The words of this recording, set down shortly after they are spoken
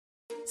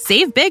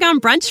Save big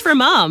on brunch for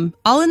mom,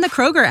 all in the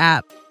Kroger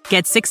app.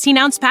 Get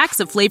 16-ounce packs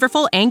of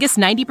flavorful Angus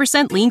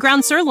 90% lean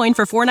ground sirloin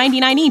for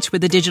 $4.99 each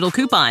with a digital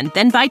coupon.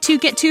 Then buy 2,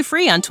 get 2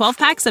 free on 12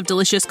 packs of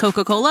delicious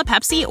Coca-Cola,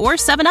 Pepsi, or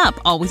 7-Up,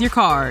 all with your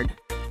card.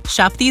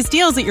 Shop these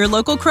deals at your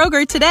local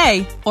Kroger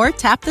today, or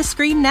tap the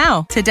screen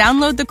now to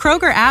download the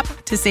Kroger app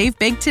to save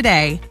big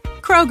today.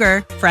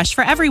 Kroger, fresh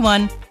for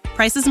everyone.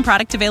 Prices and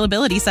product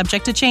availability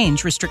subject to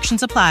change.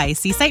 Restrictions apply.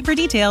 See site for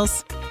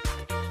details.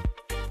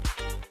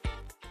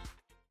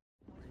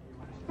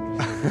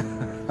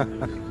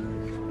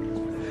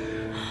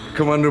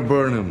 Commander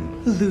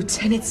Burnham.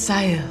 Lieutenant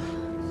Sayel.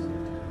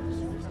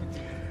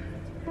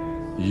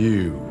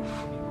 You've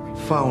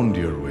found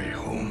your way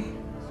home.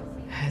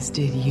 As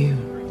did you.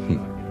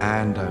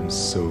 And I'm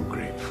so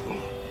grateful.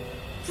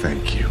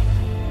 Thank you.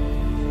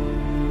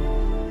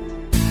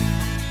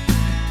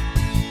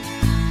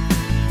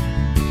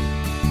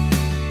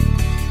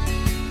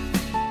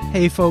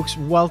 Hey folks,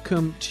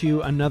 welcome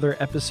to another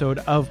episode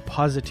of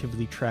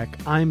Positively Trek.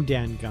 I'm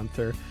Dan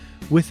Gunther.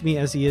 With me,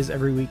 as he is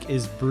every week,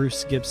 is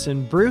Bruce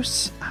Gibson.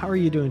 Bruce, how are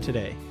you doing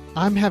today?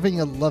 I'm having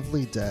a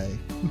lovely day.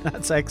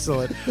 That's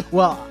excellent.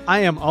 Well, I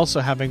am also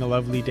having a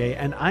lovely day,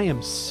 and I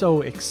am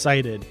so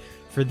excited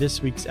for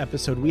this week's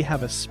episode. We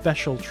have a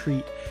special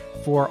treat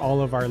for all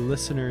of our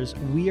listeners.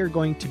 We are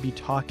going to be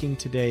talking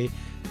today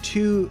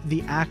to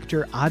the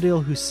actor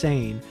Adil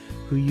Hussain,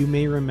 who you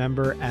may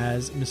remember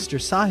as Mr.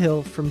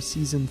 Sahil from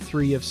Season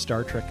 3 of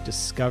Star Trek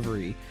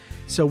Discovery.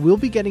 So we'll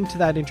be getting to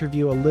that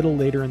interview a little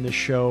later in the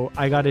show.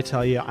 I got to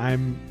tell you,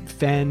 I'm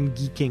fan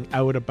geeking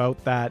out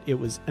about that. It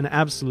was an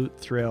absolute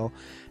thrill.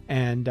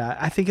 And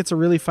I think it's a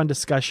really fun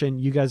discussion.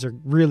 You guys are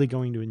really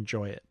going to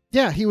enjoy it.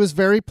 Yeah, he was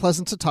very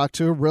pleasant to talk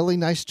to, a really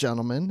nice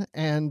gentleman.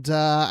 And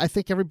I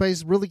think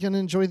everybody's really going to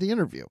enjoy the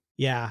interview.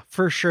 Yeah,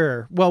 for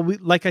sure. Well,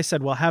 like I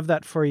said, we'll have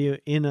that for you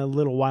in a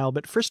little while.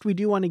 But first, we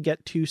do want to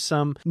get to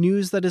some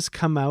news that has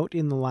come out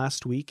in the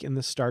last week in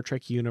the Star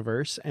Trek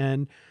universe.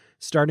 And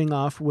starting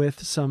off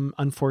with some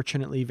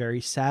unfortunately very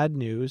sad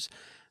news.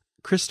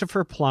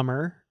 Christopher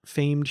Plummer,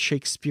 famed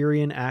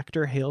Shakespearean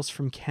actor, hails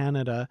from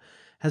Canada,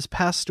 has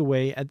passed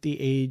away at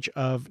the age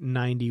of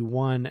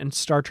 91. And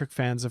Star Trek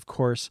fans, of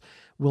course,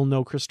 will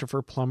know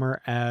Christopher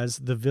Plummer as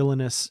the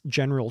villainous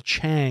General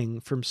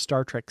Chang from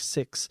Star Trek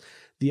VI,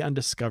 The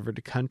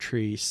Undiscovered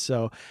Country.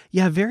 So,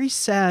 yeah, very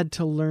sad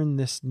to learn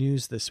this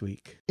news this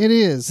week. It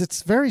is.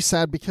 It's very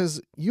sad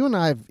because you and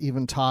I have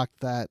even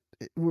talked that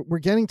we're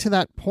getting to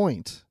that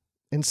point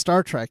in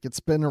Star Trek. It's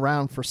been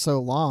around for so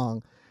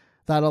long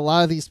that a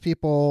lot of these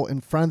people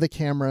in front of the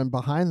camera and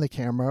behind the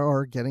camera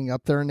are getting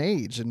up there in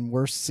age. And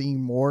we're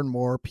seeing more and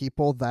more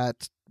people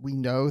that we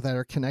know that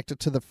are connected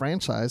to the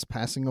franchise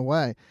passing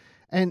away.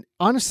 And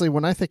honestly,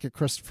 when I think of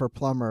Christopher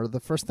Plummer,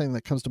 the first thing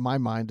that comes to my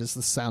mind is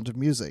The Sound of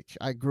Music.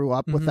 I grew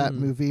up with that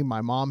movie.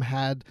 My mom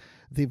had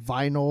the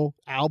vinyl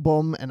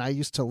album, and I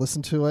used to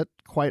listen to it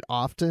quite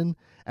often.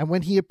 And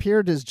when he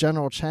appeared as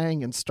General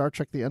Chang in Star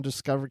Trek The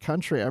Undiscovered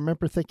Country, I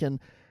remember thinking,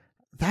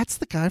 that's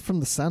the guy from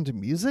The Sound of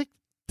Music?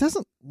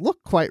 Doesn't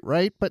look quite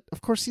right, but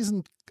of course he's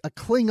a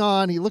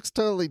Klingon. He looks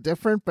totally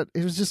different, but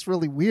it was just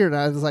really weird.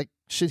 I was like,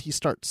 should he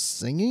start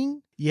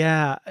singing?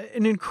 Yeah,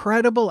 an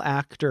incredible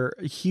actor,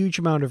 a huge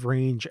amount of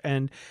range,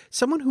 and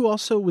someone who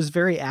also was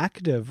very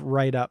active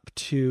right up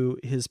to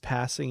his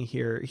passing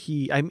here.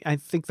 I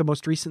think the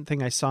most recent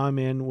thing I saw him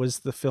in was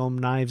the film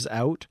Knives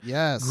Out.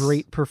 Yes.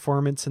 Great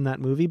performance in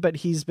that movie, but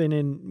he's been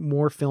in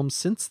more films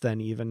since then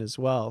even as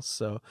well.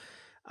 So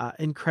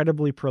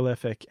incredibly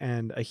prolific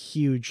and a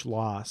huge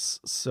loss.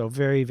 So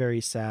very,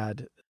 very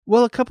sad.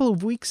 Well, a couple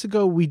of weeks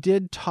ago, we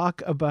did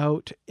talk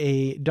about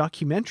a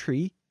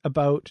documentary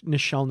about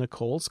Nichelle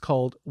Nichols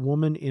called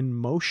Woman in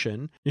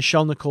Motion.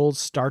 Nichelle Nichols,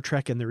 Star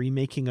Trek and the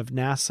Remaking of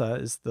NASA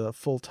is the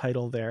full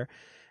title there.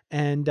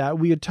 And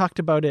we had talked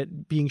about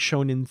it being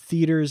shown in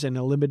theaters and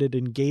a limited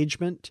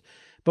engagement.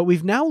 But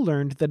we've now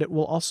learned that it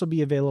will also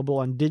be available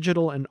on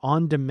digital and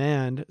on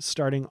demand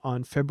starting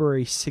on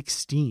February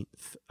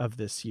 16th of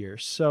this year.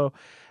 So,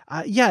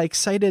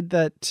 excited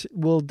that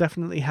we'll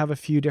definitely have a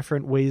few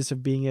different ways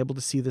of being able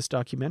to see this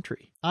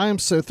documentary. I am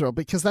so thrilled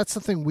because that's the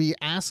thing we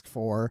asked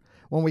for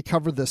when we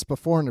covered this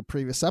before in a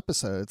previous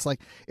episode. It's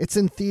like, it's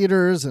in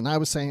theaters, and I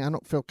was saying I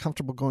don't feel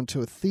comfortable going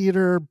to a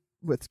theater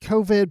with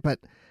COVID, but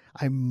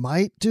I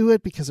might do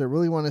it because I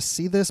really want to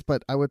see this,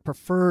 but I would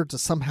prefer to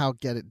somehow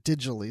get it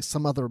digitally,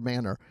 some other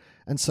manner.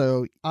 And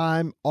so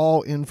I'm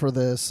all in for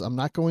this. I'm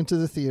not going to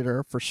the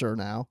theater for sure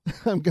now.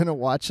 I'm going to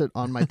watch it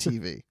on my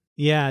TV.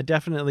 Yeah,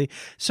 definitely.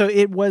 So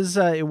it was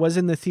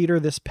in the theater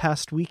this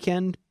past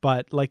weekend,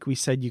 but like we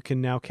said, you can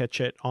now catch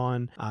it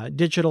on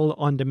digital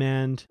on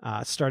demand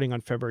starting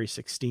on February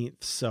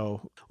 16th.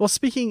 So, well,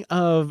 speaking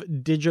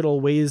of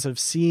digital ways of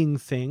seeing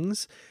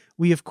things,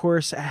 we, of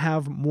course,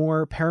 have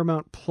more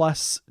Paramount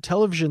Plus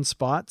television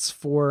spots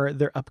for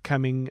their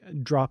upcoming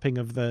dropping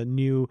of the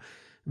new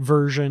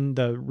version,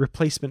 the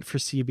replacement for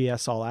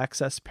CBS All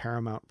Access,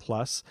 Paramount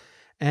Plus.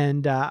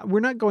 And we're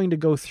not going to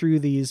go through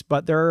these,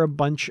 but there are a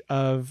bunch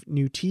of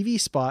new TV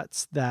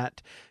spots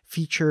that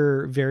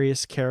feature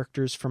various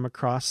characters from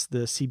across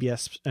the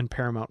CBS and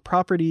Paramount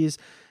properties,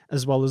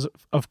 as well as,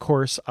 of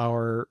course,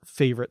 our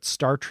favorite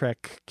Star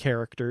Trek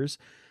characters.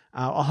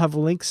 I'll have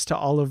links to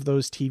all of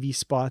those TV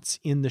spots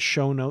in the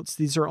show notes.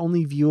 These are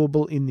only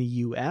viewable in the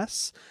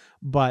US,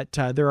 but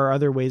there are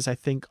other ways, I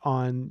think,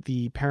 on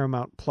the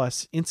Paramount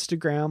Plus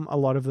Instagram. A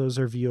lot of those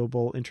are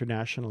viewable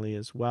internationally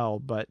as well.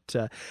 But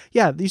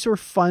yeah, these were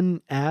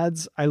fun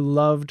ads. I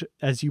loved,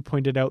 as you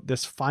pointed out,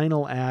 this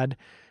final ad,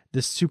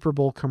 this Super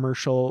Bowl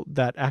commercial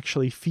that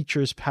actually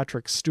features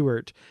Patrick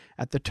Stewart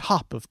at the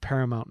top of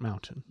Paramount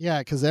Mountain. Yeah,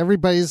 because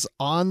everybody's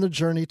on the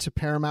journey to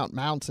Paramount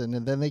Mountain,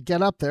 and then they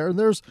get up there, and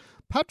there's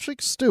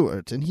Patrick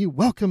Stewart, and he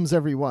welcomes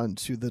everyone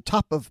to the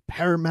top of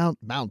Paramount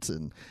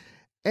Mountain.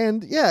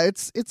 And yeah,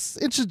 it's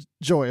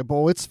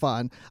enjoyable. It's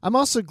fun. I'm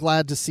also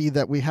glad to see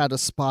that we had a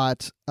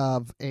spot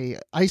of a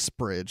ice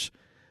bridge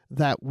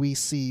that we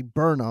see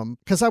Burnham,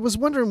 because I was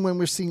wondering when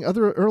we're seeing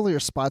other earlier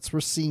spots, we're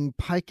seeing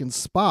Pike and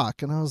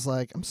Spock, and I was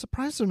like, I'm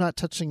surprised they're not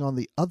touching on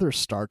the other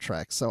Star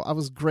Trek. So I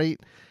was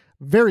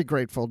very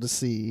grateful to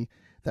see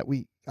that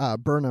we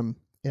Burnham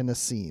in a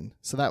scene.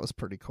 So that was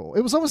pretty cool.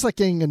 It was almost like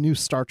getting a new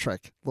Star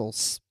Trek little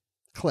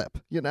clip,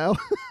 you know?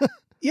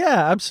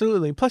 Yeah,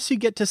 absolutely. Plus you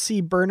get to see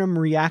Burnham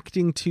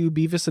reacting to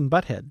Beavis and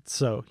Butthead.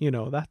 So, you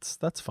know, that's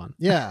fun.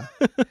 Yeah.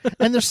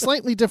 And there's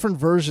slightly different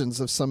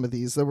versions of some of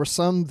these. There were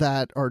some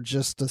that are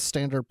just a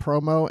standard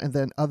promo, and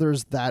then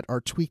others that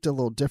are tweaked a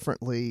little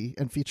differently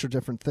and feature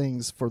different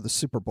things for the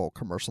Super Bowl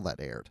commercial that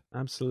aired.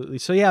 Absolutely.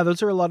 So yeah,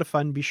 those are a lot of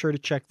fun. Be sure to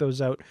check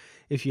those out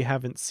if you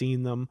haven't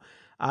seen them.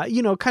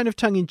 You know, kind of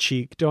tongue in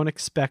cheek. Don't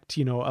expect,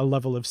 you know, a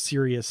level of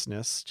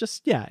seriousness.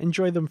 Just, yeah,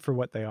 enjoy them for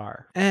what they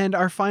are. And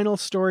our final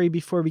story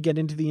before we get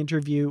into the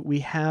interview, we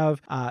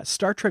have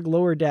Star Trek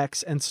Lower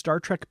Decks and Star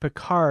Trek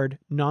Picard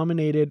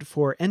nominated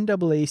for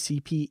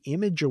NAACP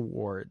Image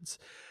Awards.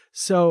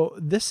 So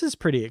this is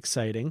pretty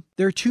exciting.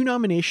 There are 2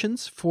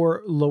 nominations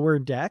for Lower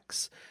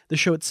Decks. The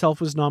show itself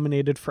was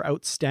nominated for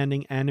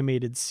Outstanding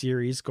Animated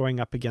Series, going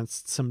up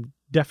against some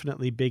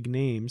definitely big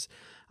names.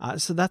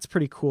 So that's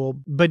pretty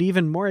cool. But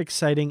even more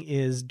exciting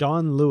is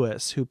Don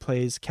Lewis, who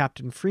plays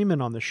Captain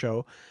Freeman on the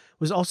show,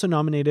 was also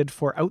nominated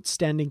for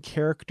Outstanding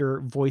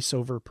Character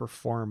Voiceover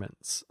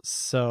Performance.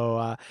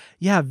 So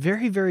yeah,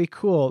 very, very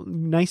cool.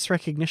 Nice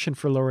recognition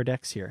for Lower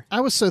Decks here.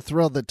 I was so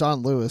thrilled that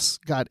Don Lewis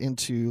got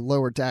into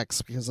Lower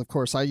Decks because, of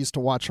course, I used to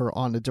watch her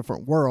on A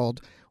Different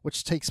World,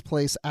 which takes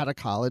place at a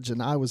college,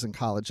 and I was in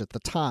college at the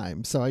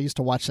time. So I used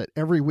to watch that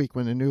every week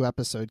when a new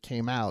episode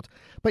came out.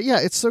 But yeah,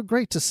 it's so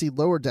great to see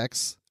Lower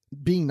Decks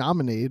being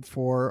nominated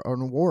for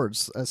an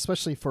awards,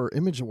 especially for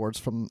Image Awards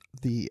from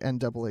the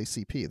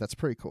NAACP. That's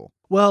pretty cool.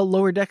 Well,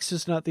 Lower Decks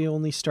is not the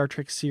only Star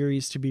Trek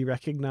series to be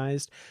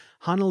recognized.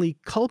 Hanley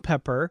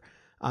Culpepper,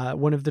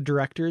 one of the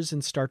directors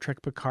in Star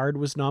Trek Picard,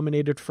 was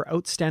nominated for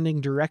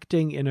Outstanding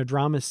Directing in a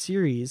Drama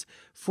Series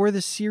for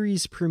the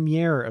series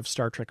premiere of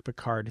Star Trek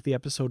Picard, the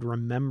episode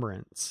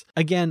Remembrance.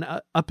 Again,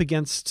 up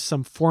against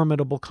some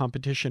formidable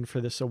competition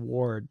for this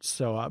award.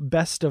 So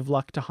best of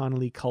luck to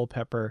Hanley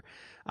Culpepper.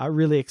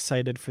 Really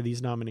excited for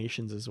these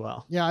nominations as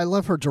well. Yeah, I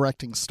love her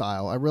directing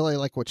style. I really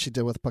like what she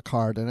did with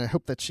Picard, and I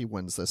hope that she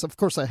wins this. Of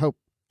course, I hope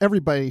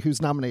everybody who's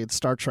nominated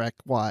Star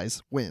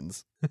Trek-wise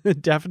wins.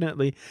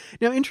 Definitely.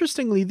 Now,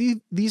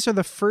 interestingly, these are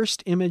the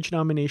first Image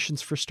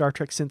nominations for Star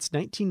Trek since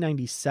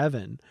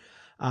 1997.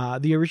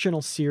 The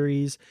original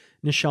series,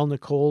 Nichelle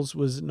Nichols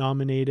was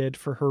nominated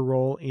for her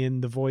role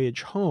in The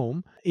Voyage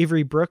Home.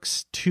 Avery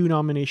Brooks, 2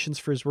 nominations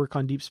for his work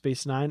on Deep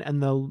Space Nine.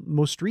 And the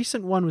most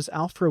recent one was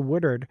Alfre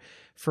Woodard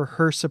for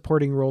her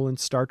supporting role in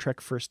Star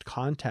Trek First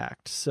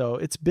Contact. So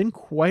it's been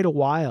quite a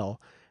while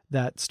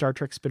that Star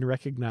Trek's been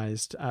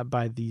recognized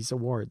by these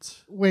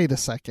awards. Wait a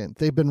second.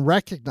 They've been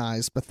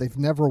recognized, but they've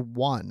never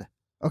won.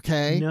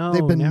 Okay? No,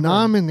 they've been never.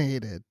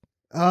 Nominated.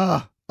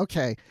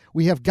 Okay.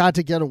 We have got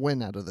to get a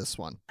win out of this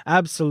one.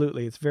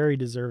 Absolutely. It's very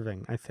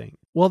deserving, I think.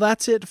 Well,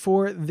 that's it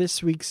for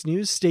this week's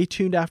news. Stay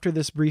tuned after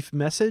this brief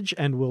message,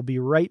 and we'll be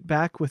right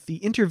back with the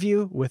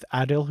interview with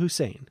Adil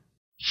Hussain.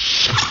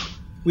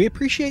 We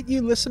appreciate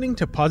you listening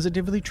to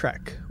Positively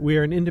Trek. We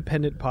are an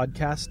independent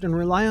podcast and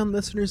rely on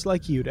listeners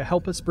like you to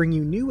help us bring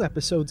you new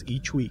episodes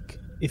each week.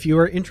 If you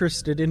are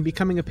interested in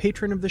becoming a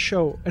patron of the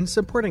show and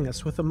supporting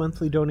us with a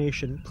monthly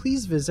donation,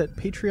 please visit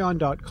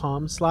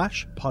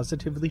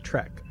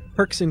patreon.com/positivelytrek.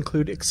 Perks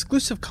include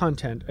exclusive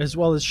content as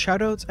well as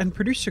shoutouts and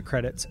producer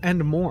credits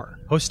and more.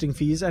 Hosting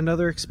fees and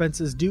other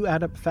expenses do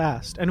add up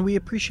fast, and we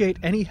appreciate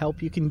any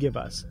help you can give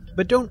us.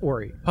 But don't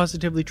worry,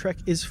 Positively Trek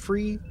is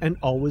free and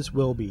always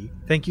will be.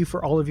 Thank you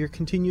for all of your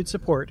continued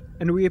support,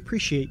 and we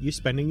appreciate you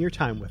spending your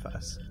time with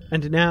us.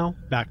 And now,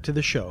 back to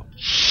the show.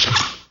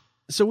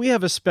 So we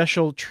have a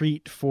special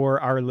treat for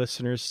our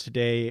listeners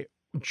today.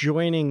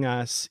 Joining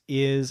us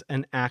is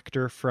an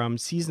actor from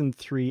season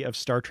 3 of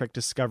Star Trek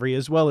Discovery,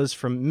 as well as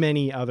from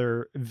many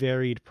other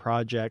varied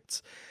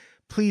projects.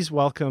 Please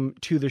welcome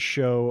to the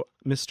show,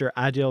 Mr.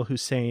 Adil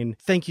Hussain.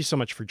 Thank you so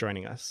much for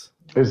joining us.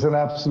 It's an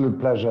absolute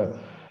pleasure.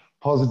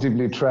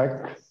 Positively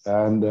Trek,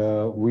 and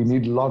we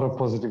need a lot of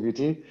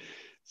positivity.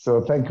 So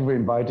thank you for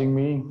inviting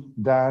me,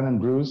 Dan and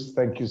Bruce.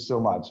 Thank you so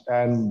much.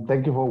 And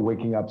thank you for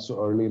waking up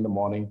so early in the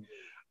morning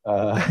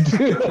to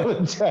have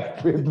a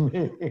chat with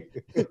me.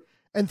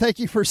 And thank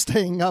you for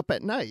staying up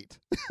at night.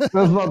 That's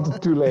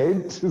not too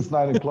late. It's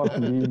 9 o'clock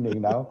in the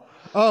evening now.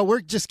 Oh, we're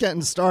just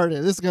getting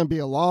started. This is going to be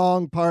a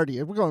long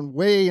party. We're going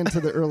way into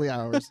the early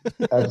hours.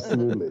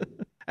 Absolutely.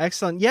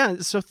 Excellent. Yeah.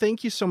 So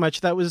thank you so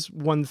much. That was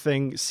one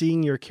thing,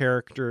 seeing your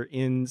character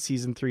in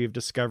season 3 of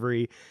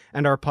Discovery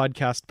and our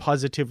podcast,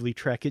 Positively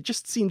Trek. It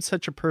just seemed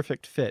such a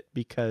perfect fit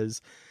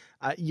because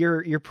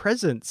your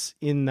presence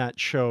in that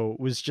show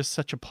was just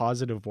such a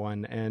positive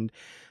one. And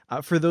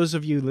for those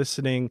of you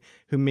listening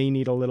who may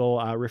need a little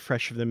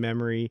refresh of the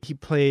memory, he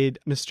played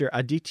Mr.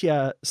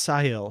 Aditya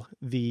Sahil,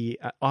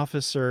 the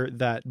officer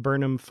that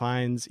Burnham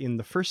finds in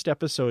the first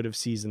episode of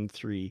season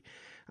 3.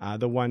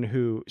 The one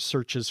who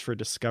searches for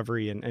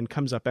Discovery and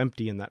comes up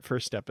empty in that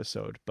first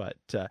episode. But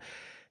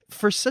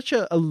for such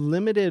a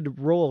limited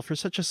role, for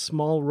such a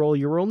small role,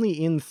 you're only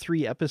in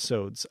 3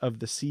 episodes of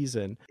the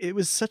season. It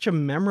was such a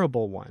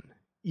memorable one.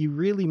 You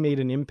really made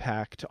an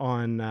impact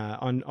on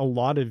a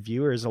lot of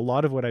viewers. A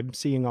lot of what I'm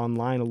seeing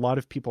online, a lot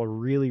of people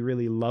really,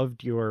 really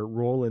loved your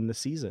role in the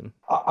season.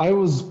 I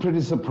was pretty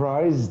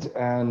surprised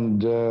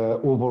and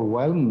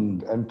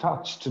overwhelmed and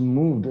touched and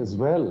moved as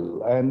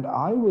well. And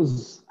I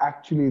was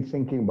actually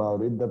thinking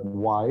about it, that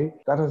why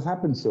that has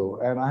happened so.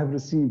 And I have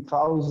received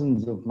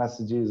thousands of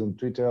messages on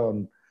Twitter,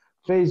 on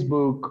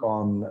Facebook,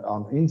 on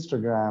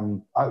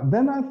Instagram.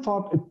 Then I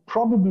thought it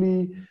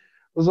probably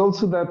was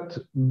also that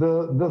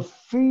the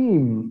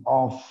theme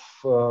of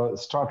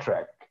Star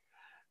Trek,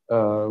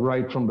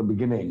 right from the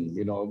beginning,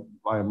 you know,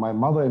 my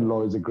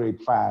mother-in-law is a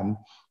great fan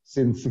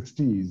since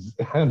 60s.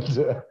 And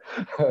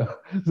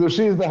so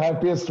she's the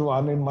happiest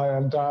one in my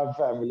entire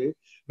family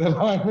that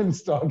I'm in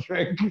Star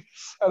Trek.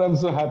 And I'm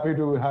so happy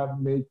to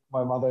make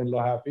my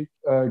mother-in-law happy,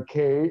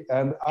 Kay.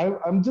 And I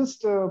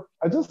just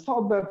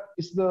thought that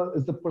it's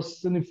the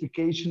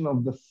personification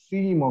of the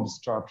theme of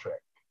Star Trek.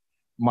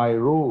 My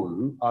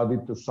role,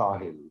 Aditya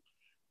Sahil,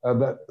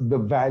 the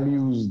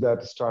values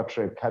that Star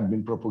Trek had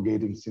been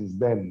propagating since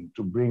then,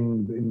 to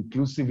bring the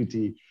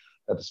inclusivity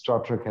that Star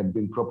Trek had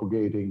been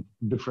propagating,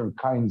 different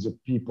kinds of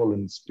people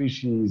and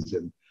species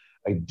and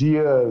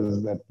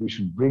ideas, that we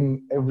should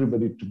bring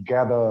everybody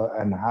together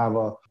and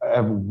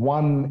have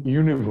one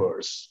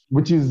universe,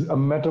 which is a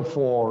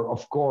metaphor,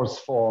 of course,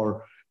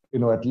 for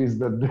at least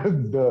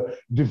the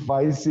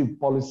divisive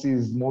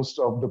policies most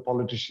of the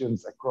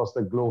politicians across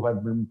the globe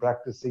have been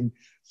practicing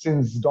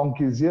since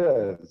donkey's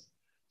years.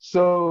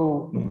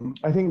 So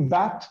I think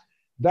that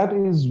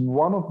is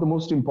one of the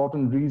most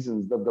important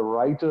reasons that the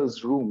writers'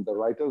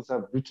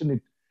 have written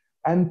it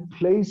and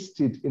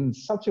placed it in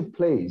such a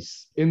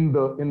place in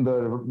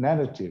the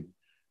narrative.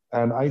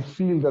 And I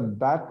feel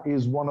that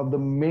is one of the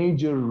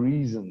major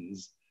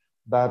reasons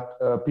that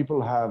people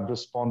have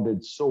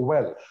responded so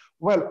well.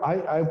 Well,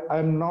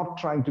 I'm not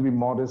trying to be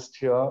modest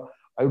here.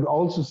 I would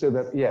also say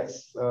that,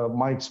 yes,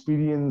 my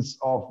experience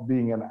of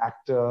being an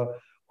actor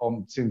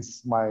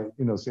since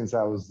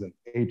I was an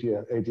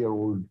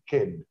 8-year-old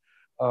kid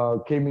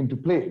came into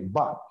play.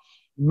 But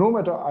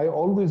I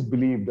always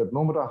believe that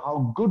no matter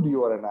how good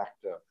you are an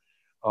actor,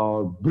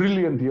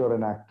 brilliant you're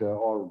an actor,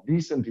 or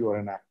decent you're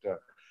an actor,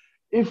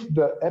 if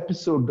the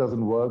episode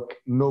doesn't work,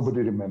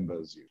 nobody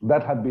remembers you.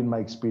 That had been my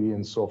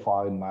experience so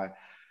far in my,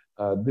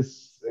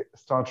 this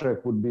Star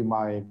Trek would be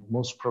my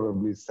most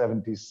probably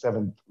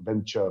 77th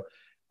venture.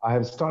 I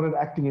have started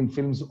acting in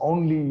films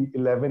only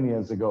 11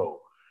 years ago.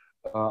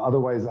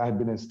 Otherwise, I had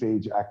been a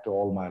stage actor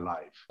all my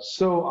life.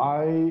 So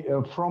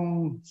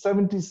from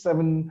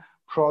 77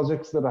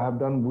 projects that I have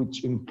done,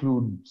 which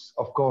includes,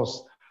 of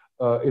course,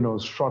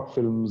 short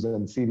films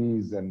and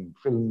series and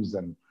films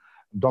and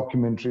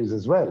documentaries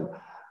as well.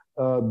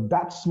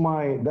 That's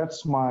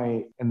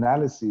my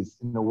analysis,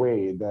 in a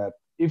way, that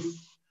if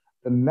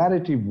the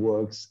narrative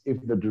works,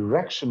 if the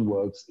direction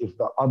works, if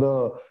the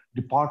other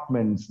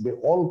departments, they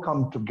all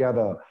come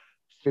together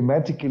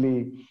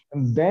thematically,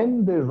 and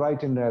then they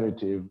write a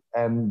narrative,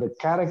 and the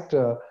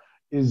character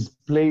is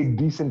played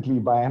decently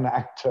by an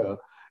actor,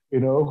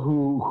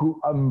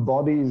 who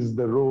embodies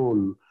the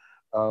role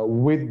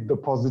with the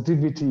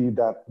positivity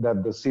that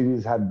the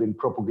series had been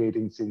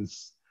propagating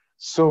since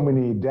so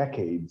many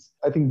decades.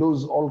 I think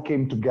those all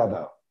came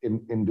together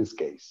in this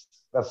case.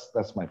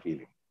 That's my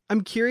feeling.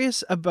 I'm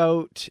curious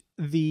about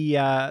the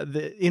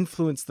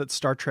influence that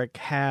Star Trek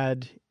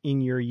had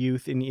in your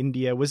youth in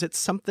India. Was it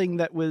something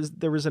that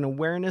there was an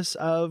awareness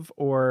of,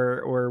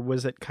 or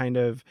was it kind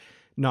of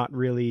not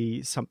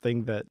really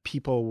something that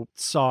people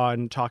saw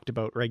and talked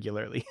about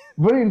regularly?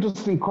 Very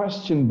interesting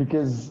question,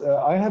 because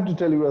I have to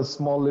tell you a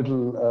small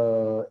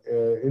little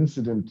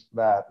incident,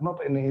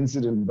 not an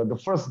incident, but the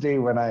first day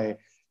when I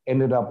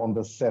ended up on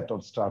the set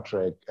of Star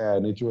Trek,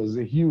 and it was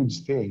a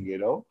huge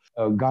thing,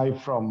 a guy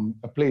from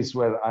a place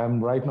where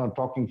I'm right now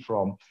talking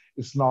from.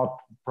 It's not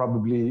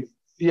probably,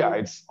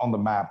 it's on the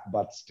map,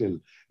 but still.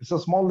 It's a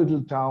small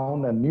little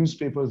town, and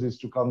newspapers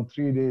used to come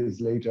 3 days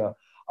later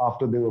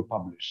after they were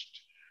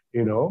published,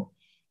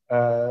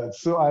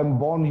 So I'm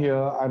born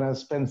here and I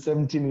spent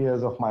 17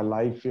 years of my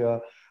life here.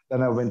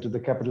 Then I went to the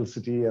capital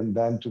city and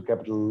then to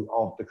capital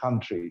of the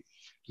country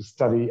to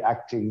study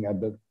acting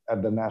at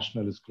the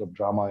National School of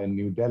Drama in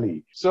New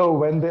Delhi. So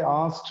when they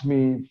asked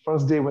me,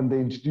 first day when they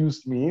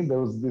introduced me, there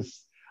was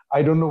this,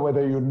 I don't know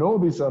whether you know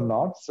this or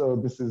not. So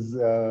this is,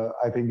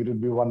 I think it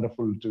would be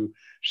wonderful to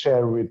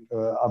share with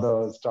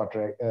other Star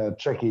Trek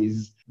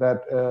Trekkies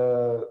that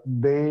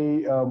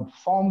they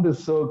formed a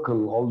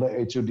circle, all the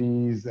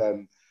HODs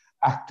and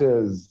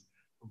actors,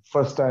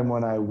 first time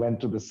when I went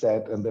to the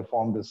set, and they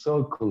formed a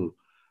circle.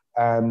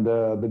 And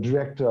the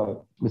director,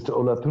 Mr.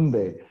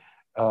 Olatunde,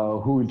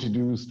 who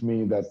introduced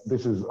me that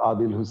this is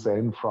Adil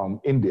Hussain from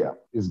India,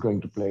 is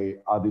going to play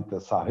Aditya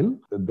Sahil,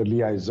 the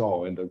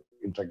liaison and the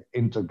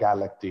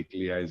intergalactic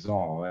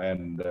liaison.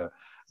 And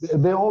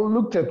they all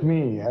looked at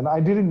me, and I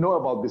didn't know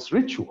about this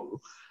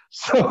ritual.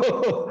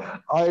 So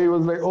I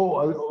was like,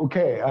 oh,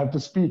 okay, I have to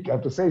speak, I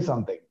have to say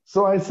something.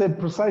 So I said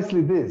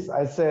precisely this.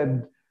 I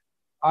said,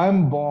 I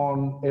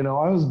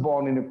was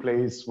born in a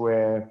place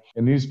where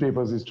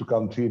newspapers used to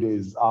come 3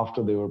 days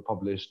after they were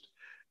published.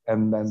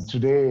 And then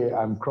today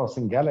I'm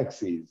crossing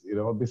galaxies.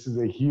 This is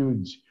a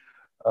huge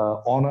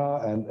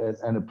honor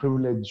and a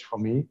privilege for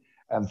me.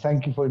 And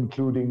thank you for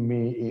including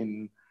me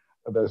in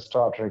the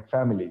Star Trek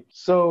family.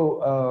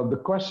 So the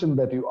question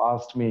that you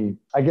asked me,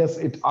 I guess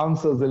it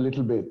answers a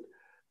little bit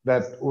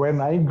that when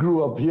I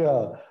grew up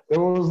here, there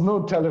was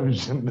no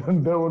television.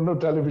 There were no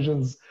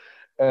televisions.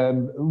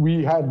 And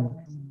we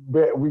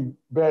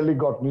barely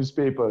got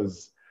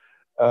newspapers.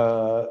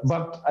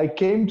 But I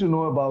came to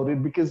know about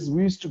it because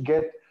we used to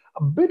get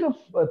a bit of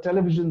a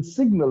television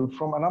signal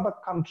from another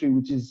country,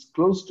 which is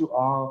close to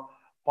our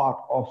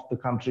part of the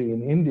country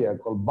in India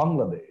called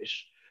Bangladesh.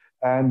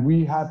 And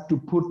we had to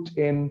put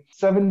in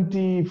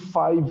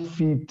 75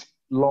 feet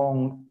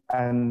long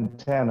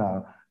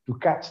antenna to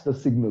catch the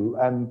signal.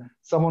 And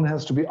someone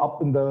has to be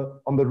up on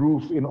the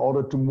roof in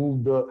order to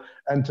move the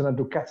antenna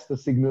to catch the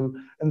signal.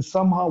 And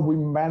somehow we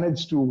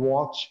managed to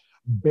watch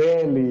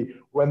barely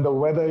when the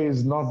weather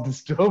is not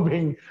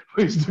disturbing.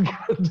 We used to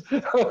get,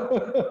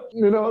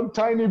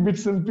 tiny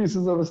bits and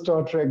pieces of a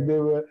Star Trek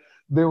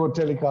they were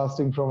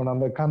telecasting from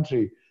another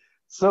country.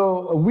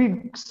 So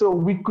we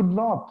could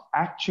not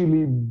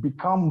actually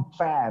become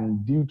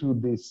fan due to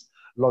these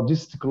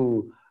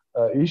logistical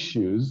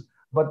issues.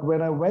 But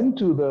when I went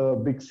to the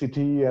big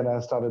city and I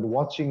started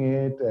watching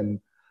it, and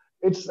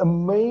it's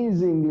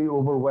amazingly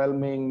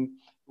overwhelming,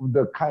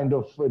 the kind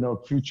of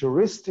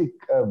futuristic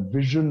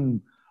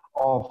vision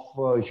of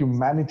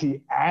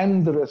humanity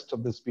and the rest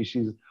of the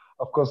species.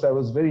 Of course, I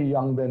was very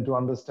young then to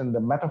understand the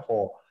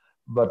metaphor,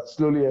 but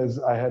slowly as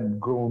I had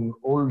grown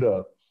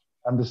older,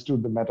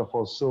 understood the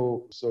metaphor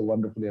so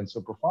wonderfully and so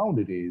profound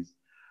it is.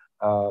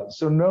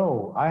 So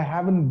no, I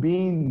haven't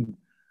been,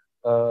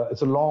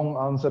 it's a long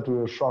answer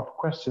to a short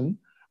question,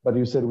 but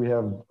you said we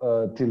have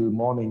till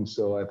morning,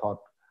 so I thought,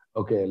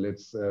 okay,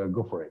 let's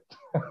go for it.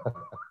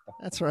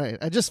 That's right.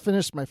 I just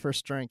finished my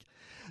first drink.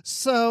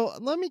 So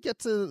let me get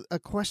to a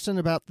question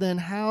about then,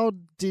 how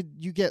did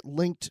you get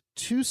linked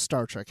to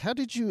Star Trek? How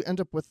did you end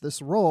up with this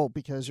role?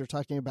 Because you're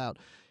talking about,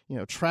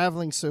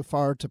 traveling so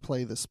far to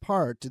play this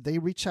part. Did they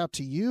reach out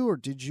to you, or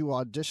did you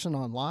audition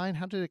online?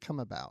 How did it come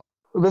about?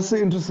 That's an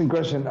interesting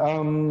question.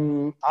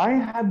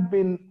 I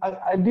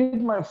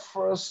did my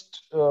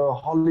first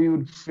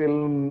Hollywood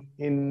film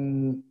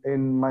in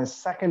my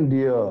second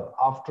year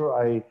after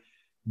I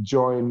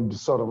joined,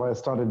 I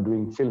started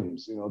doing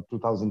films,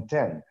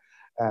 2010.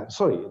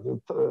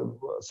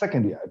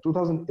 Second year,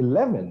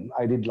 2011,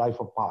 I did Life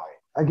of Pi.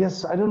 I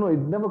guess, I don't know, it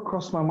never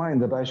crossed my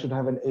mind that I should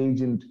have an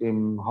agent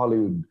in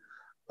Hollywood.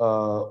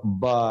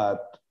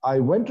 But I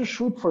went to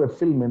shoot for a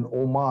film in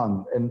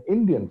Oman, an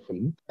Indian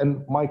film.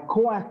 And my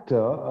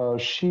co-actor,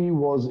 she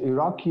was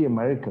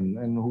Iraqi-American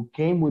and who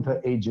came with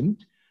her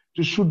agent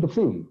to shoot the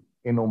film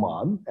in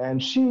Oman.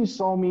 And she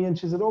saw me and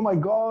she said, oh my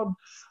God,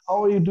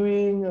 how are you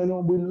doing?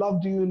 We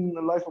loved you in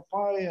Life of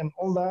Pi and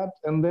all that.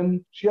 And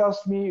then she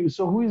asked me,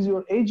 so who is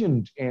your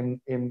agent in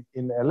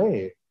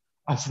LA?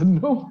 I said,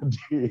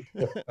 nobody.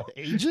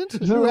 Agent?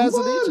 Who has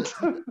an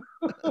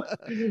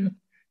agent?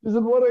 He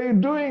said, what are you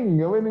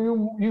doing? I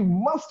mean, you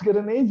must get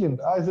an agent.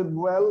 I said,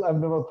 well, I've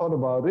never thought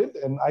about it.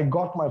 And I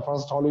got my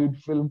first Hollywood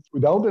film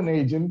without an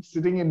agent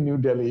sitting in New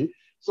Delhi.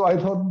 So I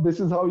thought, this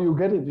is how you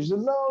get it. He said,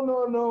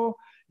 no.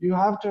 You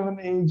have to have an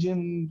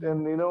agent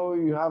and,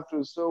 you have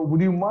to. So would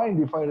you mind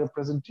if I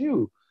represent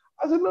you?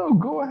 I said, no,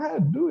 go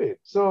ahead, do it.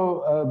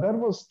 So that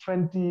was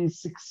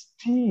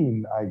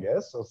 2016, I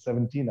guess, or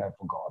 17, I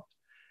forgot.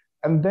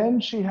 And then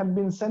she had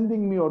been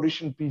sending me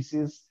audition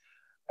pieces.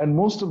 And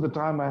most of the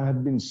time I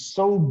had been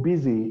so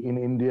busy in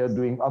India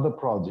doing other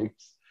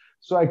projects.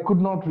 So I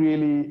could not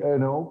really,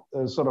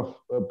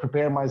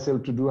 prepare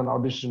myself to do an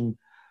audition.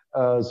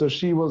 So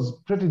she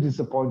was pretty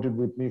disappointed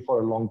with me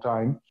for a long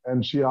time.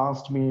 And she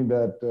asked me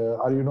that,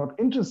 are you not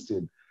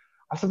interested?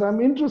 I said,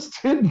 I'm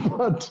interested,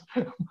 but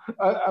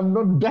I'm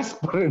not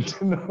desperate,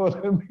 you know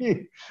what I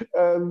mean?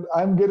 And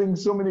I'm getting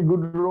so many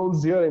good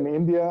roles here in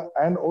India.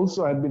 And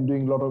also I've been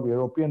doing a lot of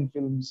European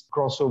films,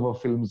 crossover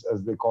films,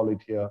 as they call it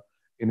here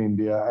in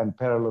India, and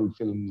parallel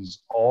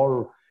films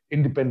or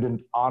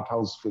independent art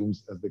house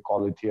films, as they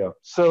call it here.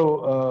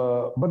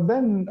 So, but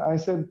then I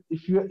said,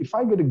 if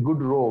I get a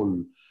good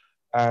role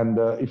and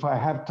if I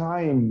have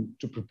time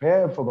to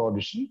prepare for the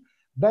audition,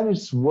 then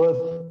it's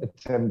worth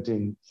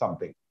attempting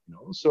something.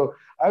 So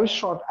I was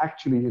shot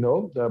actually,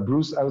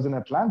 Bruce, I was in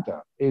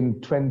Atlanta in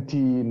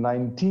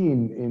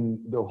 2019 in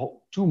the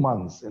 2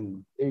 months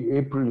in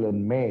April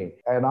and May.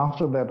 And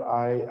after that,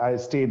 I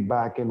stayed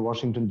back in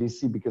Washington,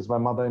 D.C. because my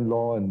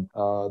mother-in-law and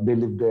they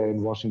lived there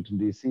in Washington,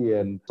 D.C.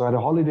 And so I had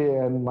a holiday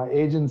and my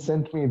agent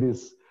sent me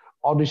this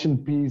audition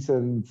piece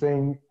and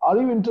saying, are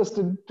you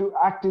interested to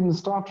act in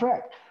Star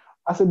Trek?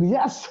 I said,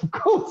 yes, of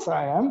course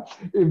I am.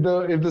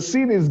 If the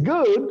scene is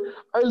good,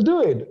 I'll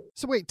do it.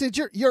 So wait, did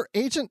your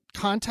agent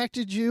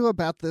contacted you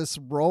about this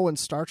role in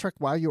Star Trek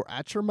while you were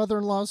at your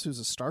mother-in-law's, who's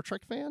a Star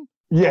Trek fan?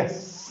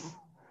 Yes.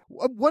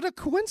 What a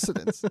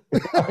coincidence.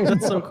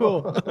 That's so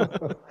cool.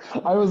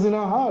 I was in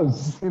a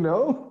house, Yeah.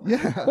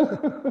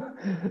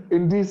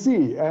 in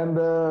DC.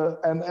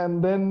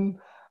 And then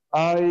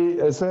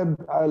I said,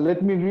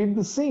 let me read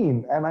the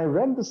scene. And I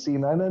read the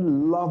scene and I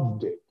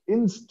loved it.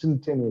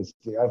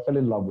 Instantaneously, I fell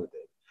in love with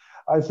it.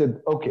 I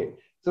said, okay,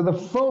 so the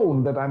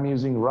phone that I'm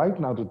using right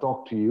now to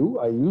talk to you,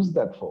 I used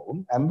that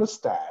phone and the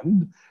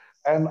stand,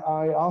 and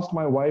I asked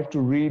my wife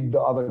to read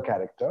the other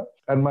character.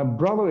 And my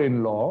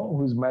brother-in-law,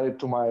 who's married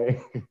to my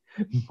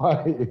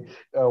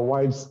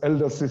wife's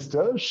elder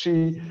sister,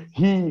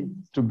 he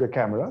took the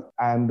camera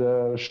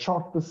and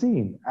shot the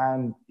scene.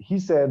 And he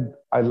said,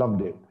 I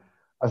loved it.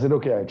 I said,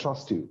 okay, I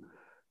trust you.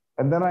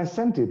 And then I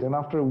sent it. And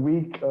after a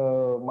week,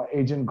 my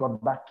agent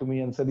got back to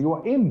me and said, you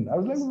are in. I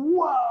was like,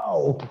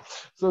 wow.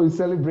 So we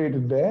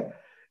celebrated there.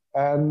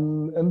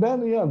 And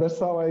then, yeah, that's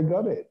how I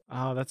got it.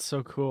 Oh, that's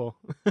so cool.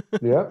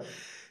 Yeah.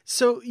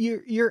 So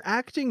your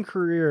acting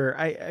career,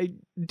 I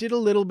did a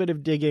little bit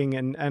of digging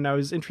and I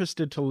was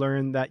interested to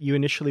learn that you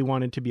initially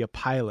wanted to be a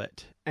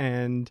pilot,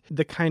 and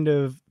the kind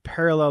of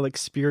parallel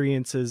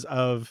experiences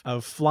of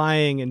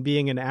flying and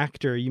being an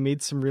actor. You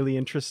made some really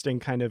interesting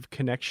kind of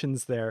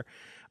connections there.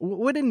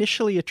 What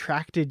initially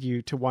attracted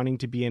you to wanting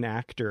to be an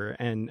actor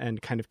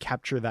and kind of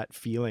capture that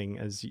feeling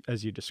as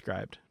you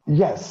described?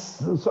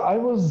 Yes. So I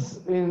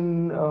was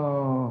in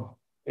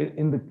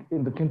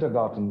the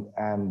kindergarten,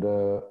 and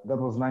that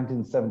was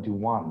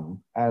 1971.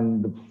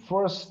 And the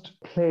first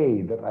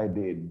play that I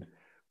did,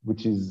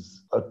 which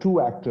is a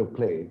 2-actor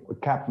play, The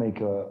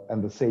Capmaker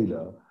and the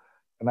Sailor,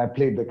 and I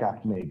played the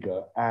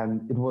Capmaker,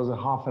 and it was a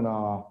half an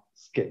hour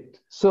skit.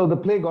 So the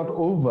play got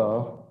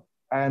over,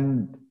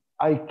 and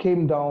I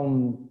came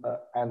down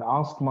and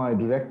asked my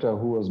director,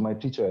 who was my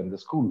teacher in the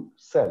school,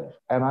 Sev,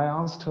 and I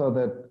asked her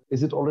that,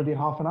 is it already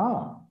half an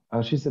hour?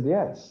 And she said,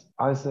 yes.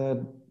 I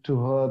said to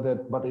her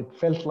that, but it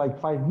felt like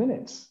 5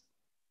 minutes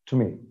to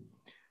me.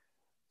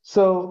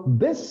 So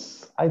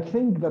this, I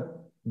think that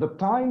the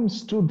time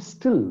stood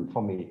still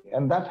for me.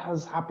 And that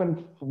has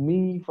happened for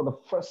me for the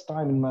first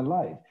time in my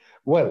life.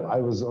 Well,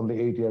 I was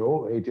only 8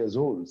 years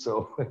old.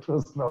 So it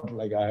was not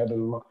like I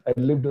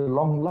lived a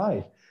long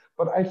life.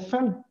 But I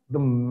felt the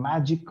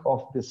magic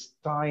of this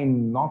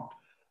time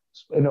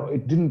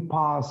it didn't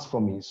pass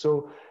for me.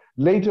 So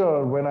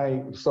later, when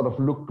I sort of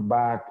looked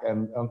back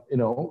and,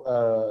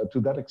 to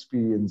that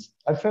experience,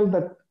 I felt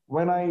that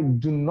when I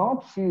do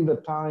not feel the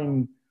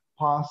time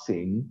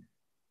passing,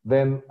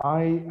 then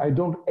I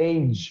don't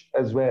age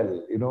as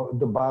well.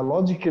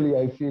 Biologically,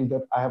 I feel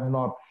that I have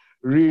not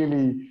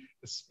really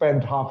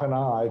spent half an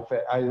hour.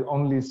 I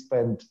only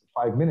spent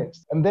 5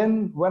 minutes. And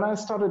then when I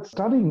started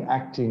studying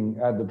acting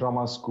at the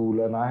drama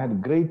school, and I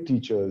had great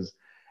teachers,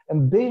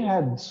 and they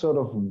had sort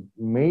of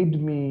made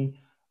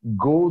me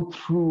go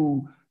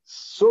through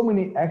so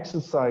many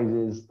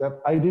exercises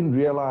that I didn't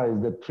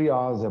realize that 3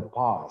 hours have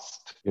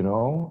passed.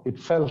 It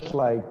felt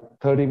like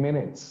 30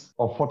 minutes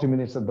or 40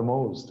 minutes at the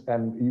most.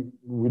 And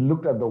we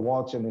looked at the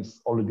watch and it's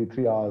already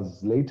 3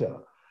 hours later.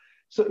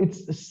 So it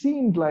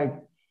seemed like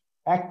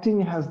acting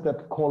has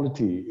that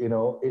quality,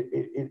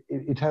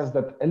 it has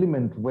that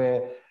element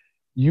where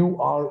you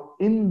are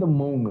in the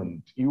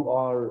moment. You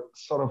are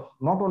sort of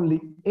not only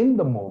in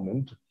the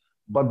moment,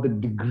 but the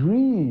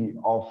degree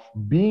of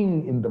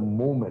being in the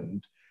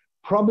moment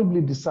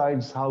probably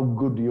decides how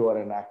good you are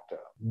an actor.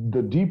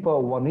 The deeper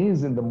one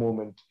is in the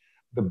moment,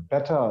 the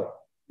better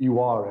you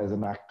are as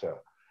an actor,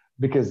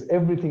 because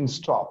everything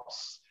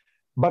stops.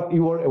 But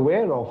you are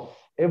aware of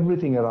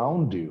everything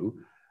around you,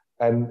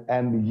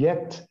 and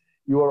yet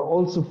you are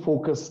also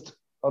focused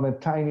on a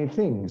tiny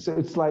thing. So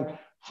it's like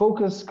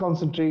focus,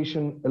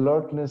 concentration,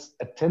 alertness,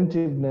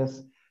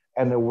 attentiveness,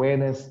 and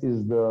awareness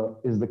is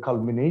the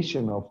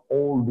culmination of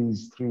all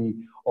these 3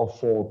 or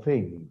 4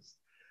 things.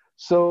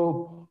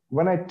 So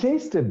when I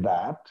tasted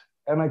that,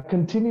 and I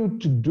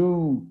continued to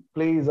do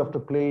plays after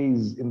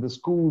plays in the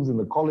schools, in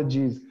the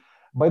colleges,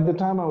 by the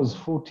time I was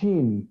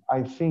 14,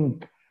 I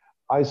think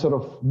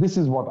this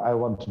is what I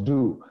want to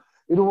do.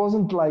 It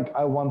wasn't like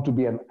I want to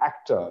be an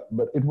actor,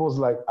 but it was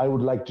like I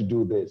would like to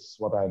do this,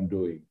 what I'm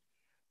doing.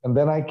 And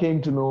then I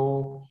came to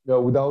know,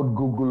 without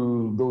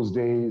Google those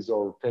days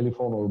or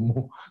telephone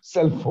or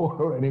cell phone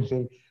or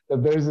anything,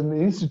 that there is an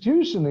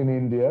institution in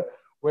India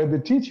where they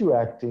teach you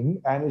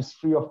acting and it's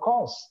free of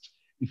cost.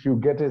 If you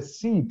get a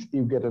seat,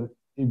 you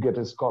get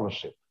a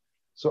scholarship.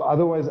 So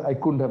otherwise, I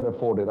couldn't have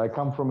afforded. I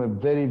come from a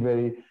very,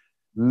 very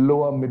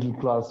lower middle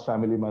class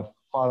family. My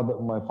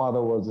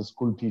father was a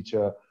school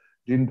teacher,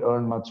 didn't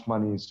earn much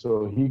money,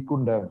 so he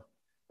couldn't have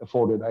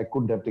afforded. I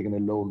couldn't have taken a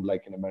loan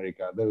like in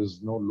America. There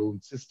was no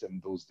loan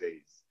system those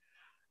days.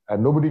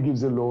 And nobody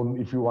gives a loan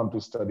if you want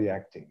to study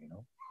acting,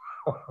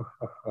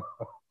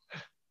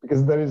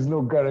 because there is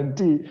no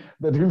guarantee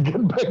that you'll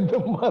get back the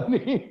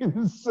money.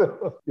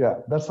 So,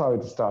 yeah, that's how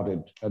it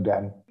started,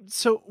 Dan.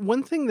 So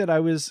one thing that I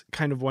was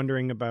kind of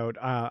wondering about,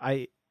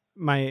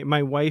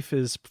 my wife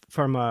is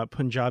from a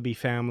Punjabi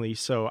family,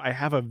 so I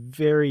have a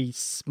very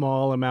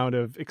small amount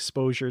of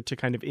exposure to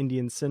kind of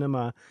Indian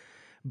cinema,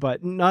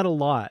 but not a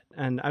lot.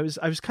 And I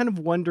was kind of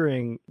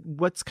wondering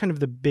what's kind of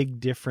the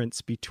big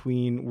difference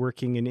between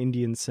working in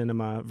Indian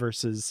cinema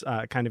versus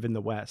kind of in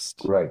the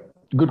West. Right.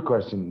 Good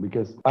question,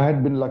 because I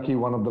had been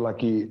one of the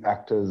lucky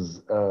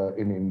actors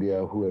in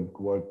India who had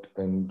worked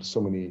in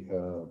so many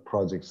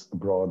projects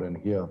abroad and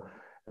here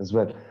as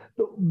well.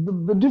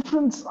 The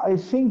difference, I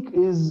think,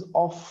 is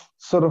of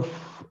sort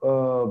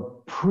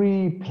of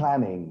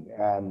pre-planning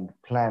and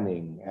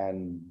planning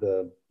and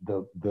the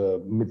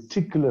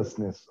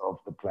meticulousness of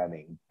the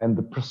planning and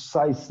the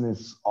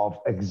preciseness of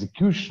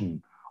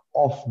execution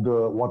of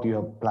what you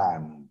have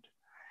planned.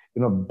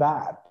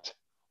 That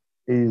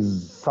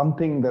is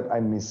something that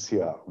I miss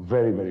here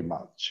very, very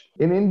much.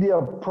 In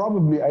India,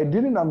 probably I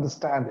didn't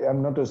understand.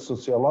 I'm not a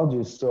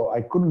sociologist, so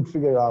I couldn't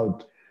figure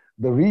out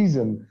the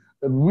reason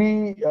that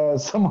we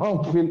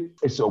somehow feel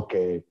it's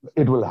okay,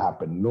 it will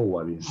happen, no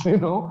worries,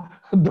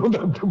 don't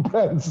have to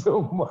plan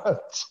so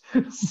much.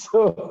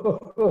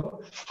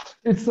 So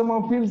it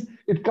somehow feels,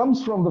 it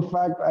comes from the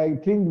fact, I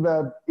think,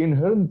 that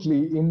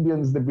inherently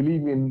Indians, they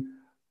believe in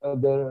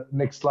the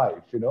next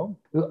life,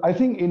 I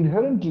think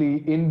inherently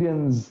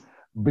Indians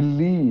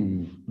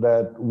believe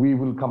that we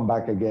will come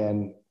back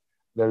again,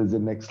 there is a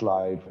next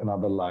life,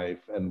 another life,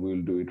 and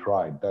we'll do it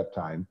right that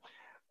time.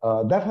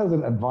 That has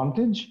an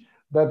advantage,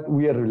 that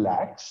we are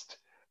relaxed.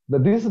 The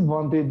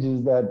disadvantage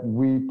is that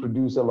we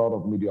produce a lot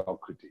of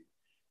mediocrity,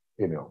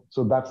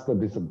 so that's the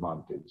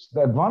disadvantage.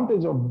 The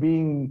advantage of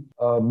being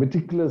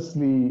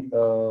meticulously,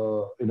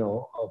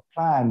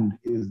 planned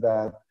is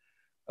that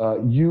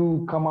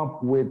you come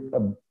up with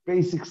a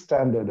basic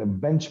standard, a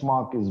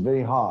benchmark is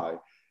very high,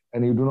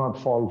 and you do not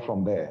fall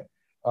from there.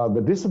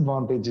 The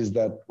disadvantage is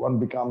that one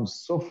becomes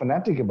so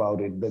fanatic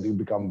about it that you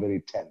become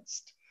very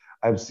tensed.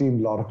 I've seen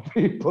a lot of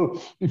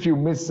people, if you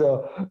miss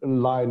a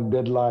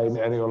deadline,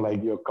 and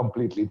you're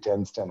completely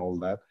tensed and all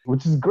that,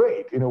 which is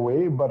great in a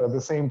way, but at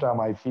the same time,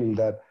 I feel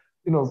that,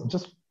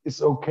 just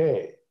it's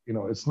okay.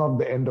 It's not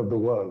the end of the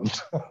world.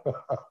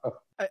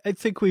 I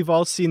think we've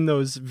all seen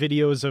those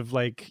videos of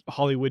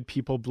Hollywood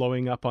people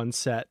blowing up on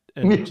set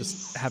and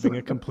just having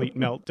a complete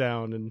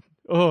meltdown. And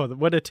oh,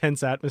 what a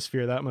tense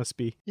atmosphere that must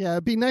be. Yeah,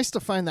 it'd be nice to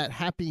find that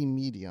happy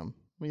medium.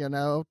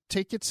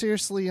 Take it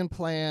seriously and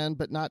plan,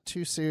 but not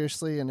too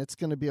seriously, and it's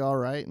going to be all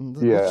right. And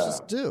let's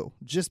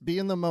just be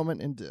in the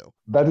moment and do.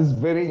 That is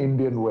very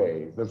Indian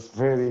way. That's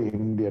very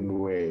Indian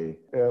way.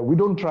 We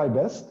don't try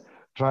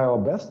our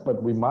best,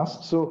 but we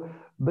must. So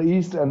the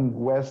East and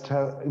West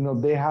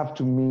they have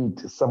to meet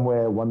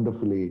somewhere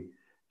wonderfully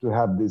to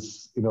have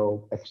this,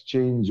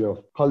 exchange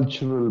of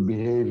cultural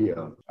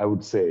behavior, I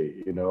would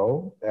say,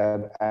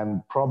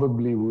 and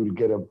probably we'll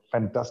get a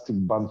fantastic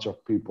bunch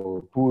of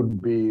people who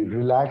would be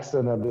relaxed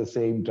and at the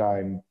same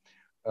time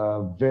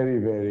very,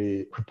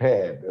 very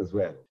prepared as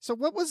well. So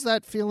what was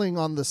that feeling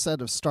on the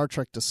set of Star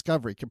Trek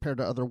Discovery compared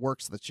to other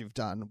works that you've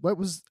done?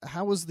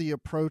 How was the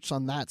approach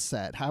on that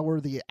set? How were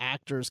the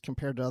actors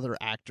compared to other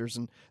actors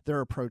and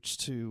their approach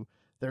to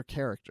their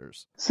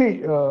characters?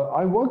 See,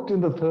 I worked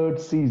in the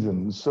third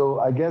season, so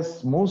I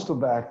guess most of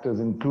the actors,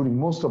 including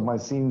most of my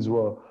scenes,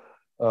 were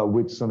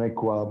with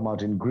Sonequa,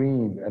 Martin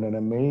Green, and an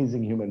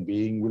amazing human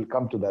being. We'll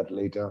come to that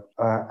later,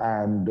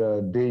 and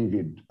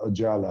David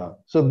Ajala.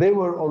 So they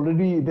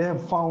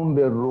have found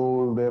their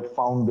role, they have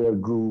found their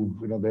groove,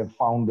 they have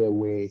found their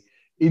way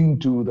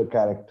into the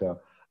character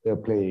they're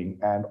playing,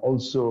 and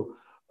also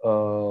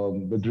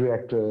the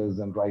directors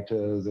and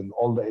writers and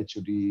all the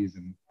HODs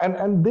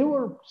and they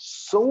were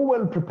so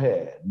well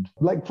prepared.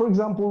 Like, for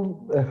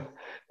example,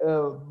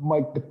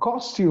 the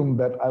costume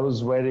that I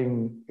was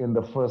wearing in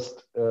the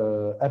first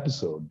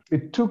episode,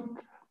 it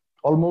took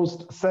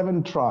almost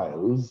 7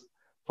 trials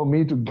for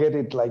me to get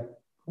it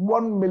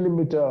 1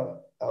 millimeter,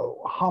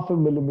 half a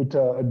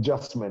millimeter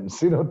adjustments,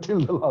 till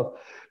the last.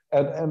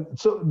 And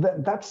so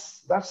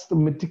that's the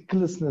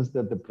meticulousness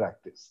that they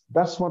practice.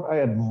 That's what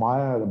I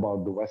admire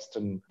about the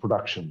Western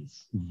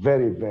productions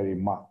very, very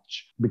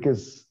much,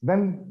 because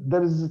then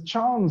there is a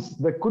chance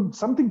that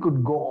something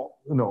could go,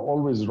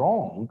 always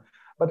wrong,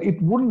 but it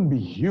wouldn't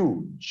be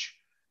huge.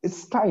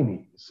 It's tiny,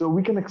 so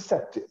we can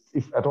accept it,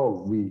 if at all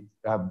we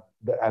have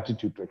the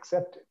attitude to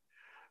accept it.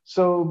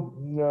 So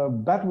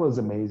that was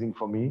amazing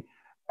for me.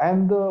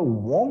 And the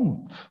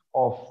warmth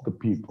of the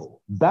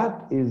people, that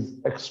is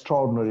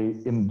extraordinary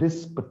in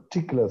this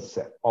particular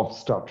set of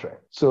Star Trek.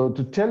 So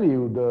to tell you,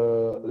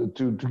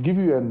 to give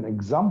you an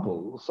example,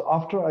 so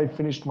after I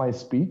finished my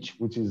speech,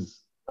 which is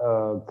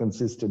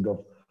consisted of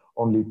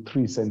only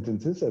 3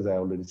 sentences, as I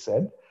already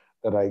said,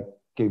 that I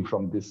came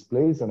from this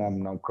place and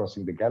I'm now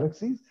crossing the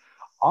galaxies.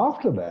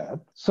 After that,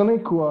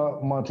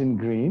 Sonequa Martin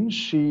Green,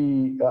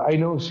 I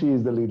know she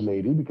is the lead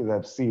lady because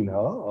I've seen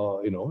her,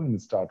 in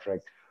Star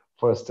Trek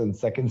first and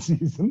second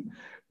season.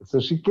 So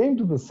she came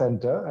to the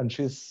center and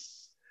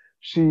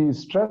she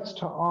stretched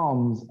her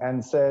arms and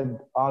said,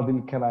 "Adil,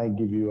 can I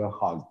give you a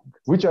hug?"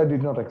 Which I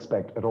did not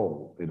expect at all,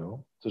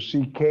 So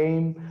she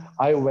came,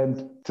 I went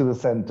to the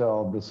center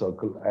of the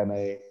circle and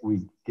we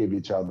gave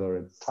each other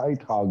a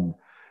tight hug.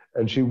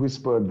 And she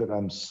whispered that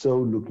I'm so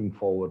looking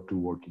forward to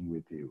working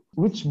with you,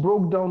 which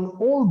broke down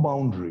all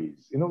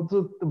boundaries.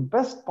 The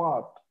best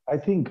part, I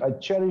think I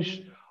cherish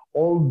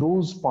all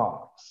those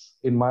parts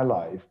in my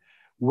life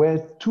where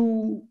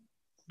 2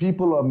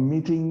 people are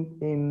meeting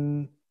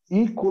in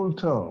equal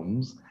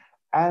terms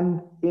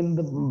and in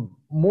the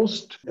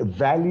most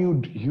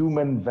valued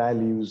human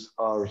values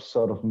are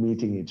sort of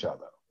meeting each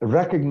other,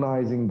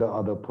 recognizing the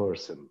other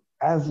person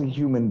as a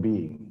human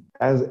being,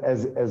 as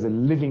a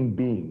living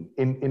being.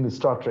 In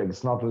Star Trek,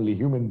 it's not only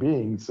human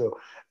beings, so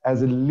as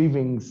a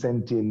living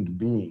sentient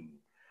being.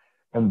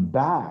 And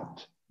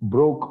that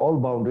broke all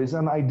boundaries,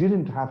 and I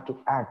didn't have to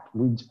act.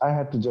 I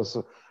had to just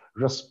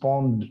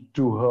respond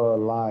to her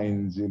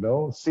lines,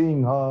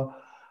 Seeing her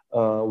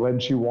when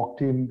she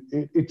walked in,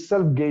 it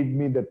itself gave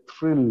me the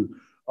thrill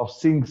of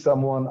seeing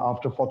someone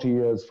after 40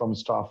 years from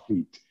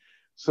Starfleet.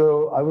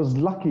 So I was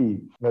lucky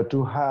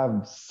to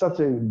have such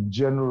a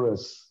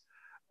generous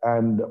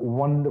and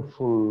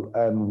wonderful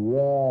and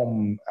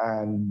warm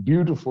and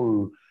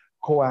beautiful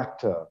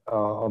co-actor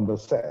on the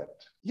set.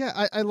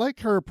 Yeah, I like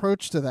her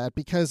approach to that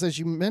because, as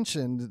you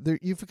mentioned,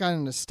 you've got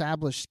an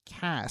established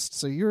cast.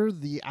 So you're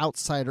the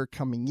outsider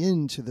coming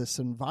into this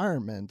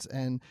environment,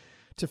 and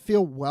to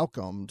feel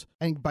welcomed,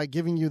 and by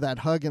giving you that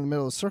hug in the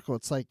middle of the circle,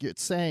 it's like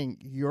it's saying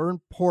you're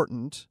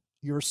important,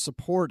 you're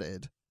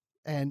supported,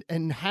 and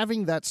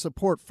having that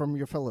support from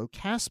your fellow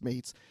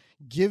castmates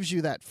gives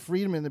you that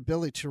freedom and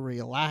ability to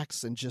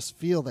relax and just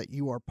feel that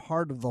you are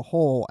part of the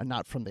whole and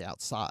not from the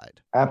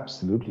outside.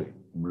 Absolutely,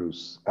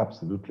 Bruce.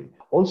 Absolutely.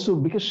 Also,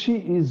 because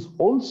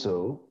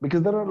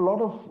because there are a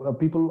lot of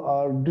people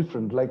are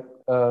different, like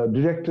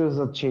directors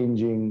are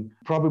changing.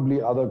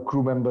 Probably other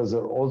crew members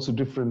are also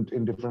different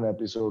in different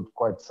episodes.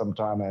 Quite some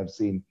time I have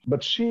seen.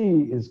 But she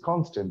is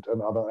constant,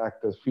 and other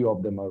actors, few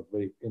of them are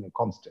very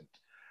constant.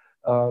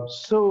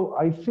 So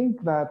I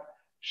think that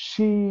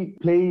she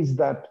plays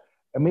that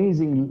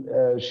amazing,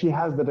 she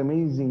has that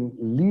amazing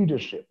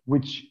leadership,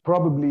 which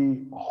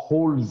probably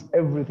holds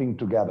everything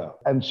together.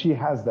 And she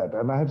has that.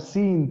 And I have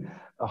seen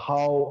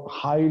how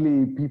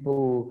highly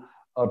people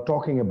are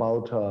talking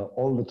about her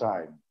all the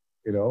time,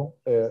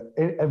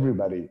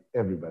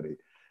 everybody.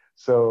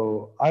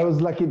 So I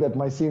was lucky that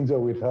my scenes are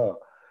with her.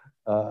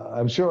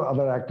 I'm sure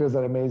other actors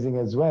are amazing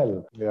as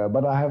well,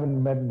 but I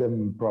haven't met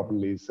them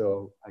properly,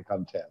 so I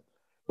can't tell.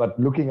 But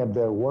looking at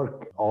their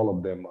work, all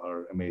of them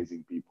are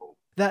amazing people.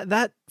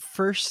 That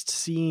first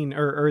scene,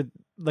 or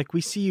like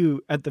we see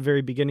you at the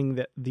very beginning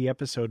of the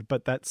episode,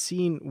 but that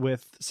scene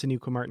with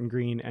Sonequa Martin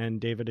Green and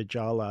David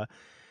Ajala,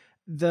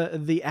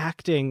 the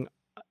acting,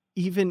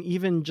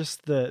 even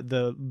just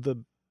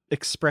the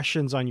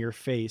expressions on your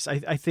face.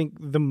 I think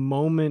the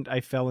moment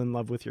I fell in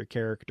love with your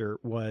character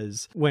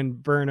was when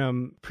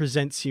Burnham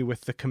presents you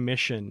with the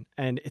commission,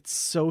 and it's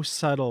so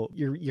subtle.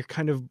 You're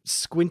kind of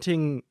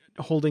squinting,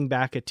 holding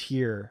back a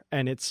tear,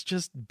 and it's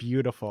just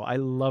beautiful. I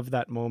love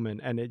that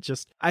moment. And it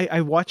just,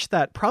 I watched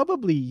that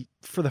probably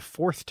for the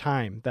 4th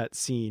time, that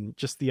scene,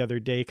 just the other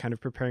day, kind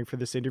of preparing for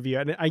this interview.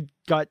 And I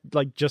got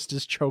like just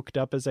as choked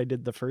up as I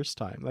did the first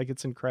time. Like,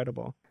 it's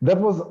incredible. That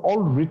was all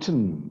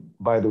written,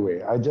 by the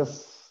way. I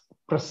just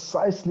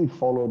precisely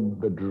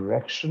followed the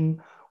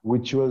direction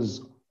which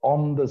was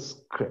on the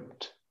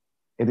script.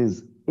 It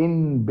is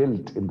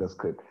inbuilt in the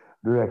script,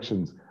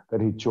 directions that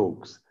he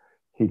chokes,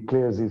 he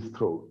clears his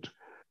throat,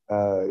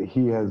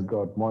 he has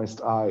got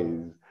moist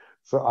eyes.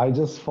 So I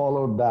just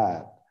followed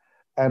that.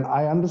 And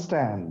I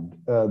understand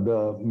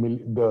the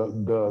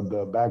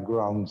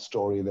background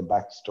story, the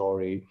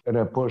backstory, and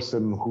a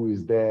person who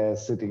is there,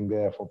 sitting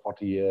there for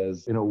 40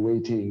 years,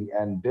 waiting,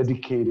 and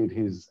dedicated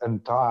his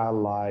entire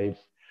life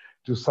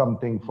to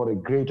something for a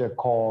greater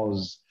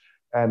cause,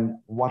 and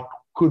what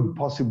could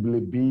possibly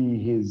be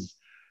his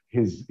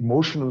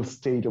emotional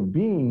state of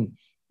being,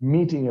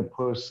 meeting a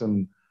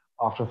person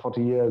after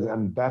 40 years,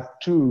 and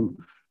that too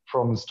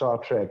from Star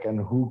Trek,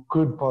 and who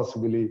could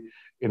possibly,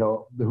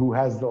 who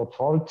has the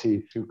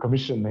authority to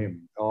commission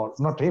him, or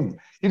not him.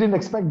 He didn't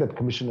expect that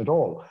commission at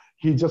all.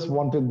 He just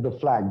wanted the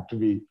flag to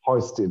be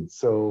hoisted.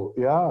 So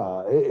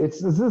yeah,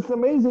 it's this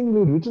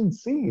amazingly written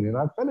scene, and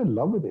I fell in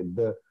love with it.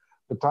 The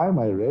time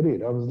I read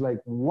it, I was like,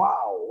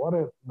 wow,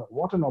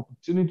 what an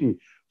opportunity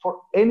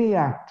for any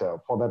actor,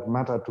 for that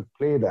matter, to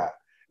play that.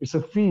 It's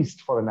a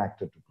feast for an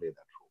actor to play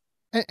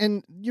that.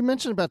 And you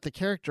mentioned about the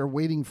character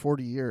waiting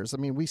 40 years. I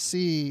mean, we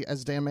see,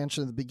 as Dan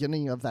mentioned at the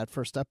beginning of that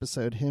first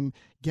episode, him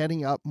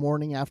getting up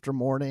morning after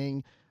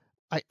morning.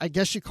 I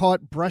guess you call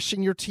it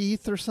brushing your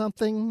teeth or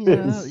something. You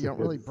know, you don't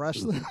really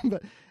brush them,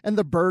 and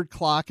the bird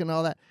clock and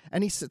all that.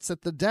 And he sits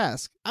at the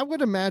desk. I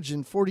would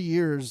imagine 40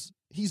 years,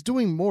 he's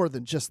doing more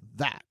than just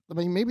that. I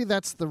mean, maybe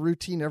that's the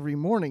routine every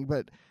morning,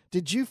 but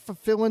did you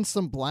fill in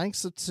some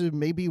blanks to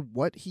maybe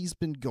what he's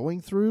been going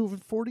through for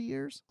 40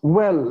 years?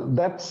 Well,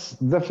 that's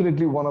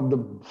definitely one of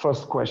the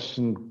first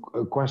question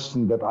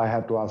that I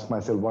had to ask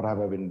myself, what have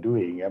I been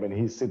doing? I mean,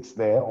 he sits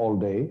there all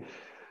day.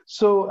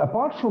 So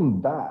apart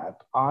from that,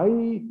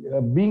 I,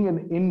 being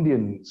an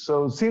Indian,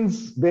 so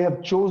since they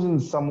have chosen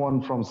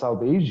someone from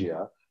South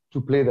Asia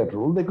to play that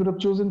role, they could have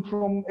chosen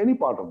from any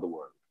part of the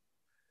world.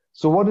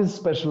 So what is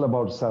special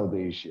about South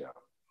Asia?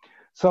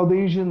 South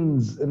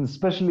Asians, and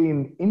especially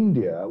in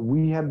India,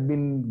 we have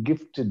been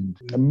gifted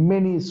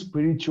many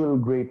spiritual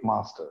great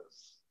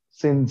masters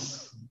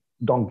since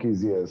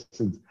donkey's years,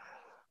 since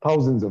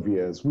thousands of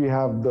years. We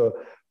have the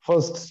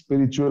first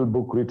spiritual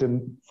book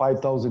written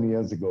 5,000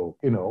 years ago,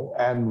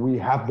 and we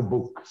have the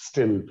book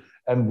still,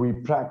 and we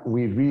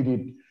read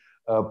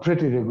it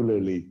pretty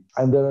regularly.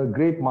 And there are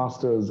great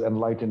masters,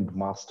 enlightened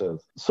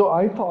masters. So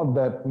I thought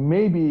that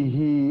maybe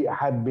he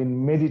had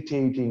been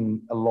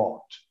meditating a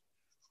lot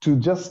to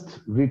just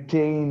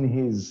retain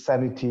his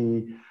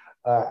sanity,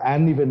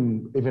 and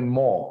even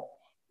more,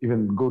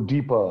 even go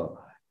deeper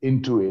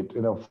into it,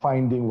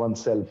 finding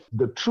oneself,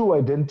 the true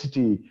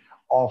identity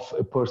of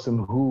a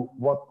person who,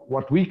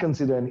 what we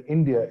consider in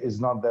India is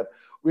not that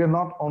we are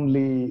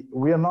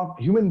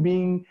not human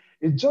being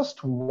is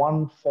just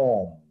one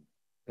form,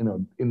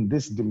 in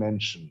this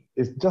dimension.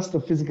 It's just a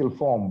physical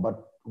form,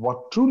 but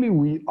what truly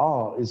we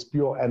are is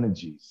pure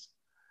energies.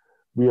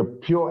 We are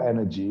pure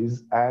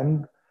energies,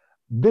 and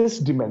this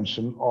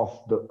dimension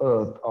of the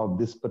earth, of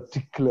this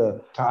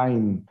particular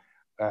time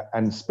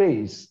and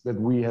space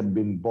that we had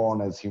been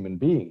born as human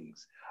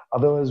beings.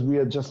 Otherwise, we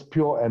are just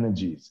pure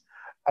energies.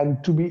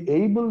 And to be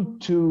able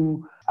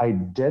to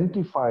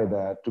identify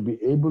that, to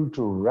be able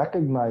to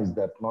recognize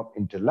that, not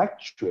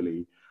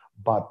intellectually,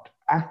 but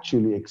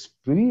actually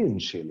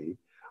experientially,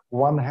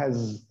 one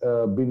has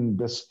been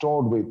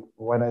bestowed with,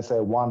 when I say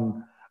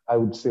one, I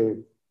would say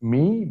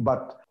me,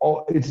 but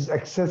it is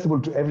accessible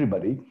to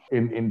everybody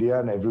in India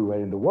and everywhere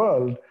in the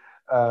world.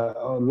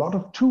 A lot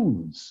of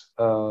tools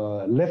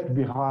left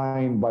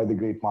behind by the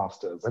great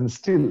masters. And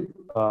still,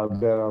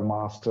 there are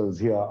masters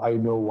here. I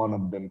know one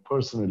of them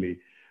personally.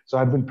 So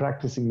I've been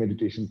practicing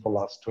meditation for the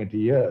last 20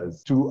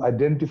 years to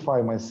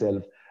identify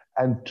myself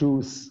and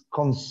to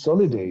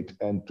consolidate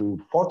and to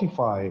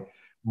fortify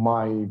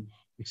my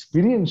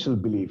experiential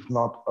belief,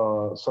 not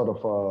a sort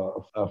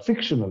of a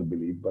fictional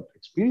belief, but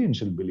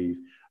experiential belief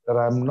that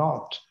I'm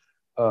not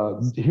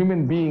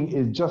human being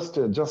is just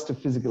a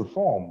physical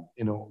form.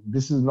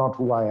 This is not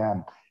who I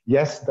am.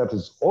 Yes, that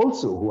is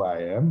also who I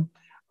am,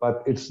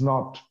 but it's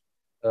not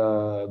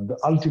the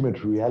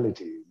ultimate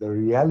reality. The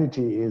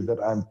reality is that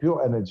I'm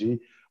pure energy,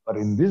 but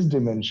in this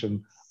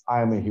dimension,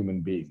 I am a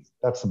human being.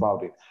 That's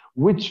about it,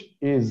 which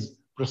is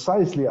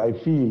precisely, I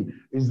feel,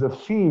 is the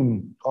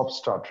theme of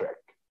Star Trek.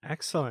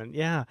 Excellent.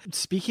 Yeah.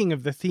 Speaking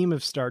of the theme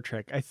of Star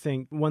Trek, I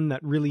think one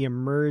that really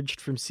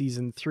emerged from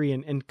season 3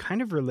 and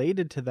kind of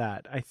related to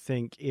that, I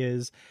think,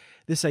 is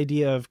this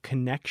idea of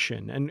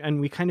connection.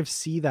 And we kind of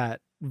see that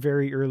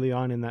very early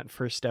on in that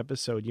first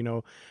episode,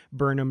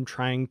 Burnham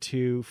trying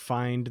to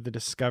find the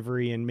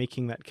Discovery and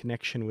making that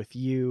connection with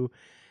you.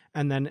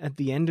 And then at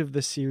the end of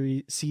the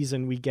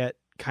season, we get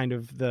kind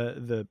of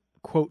the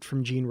quote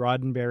from Gene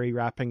Roddenberry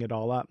wrapping it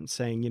all up and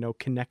saying,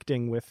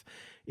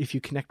 if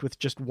you connect with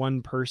just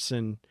one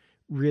person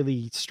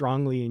really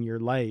strongly in your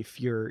life,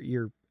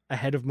 you're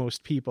ahead of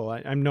most people.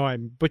 I know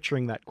I'm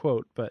butchering that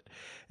quote, but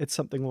it's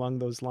something along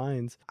those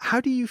lines. How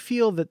do you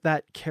feel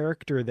that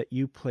character that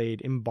you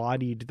played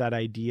embodied that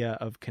idea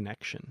of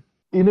connection?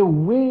 In a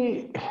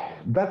way,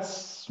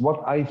 that's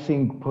what I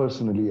think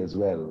personally as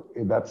well.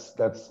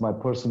 That's my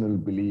personal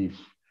belief,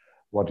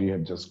 what you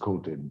have just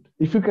quoted.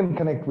 If you can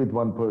connect with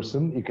one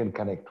person, you can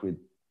connect with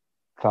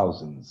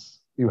thousands.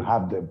 You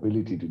have the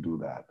ability to do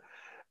that.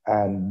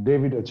 And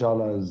David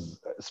Achala's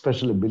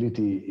special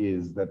ability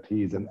is that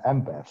he is an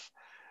empath,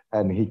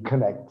 and he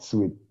connects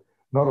with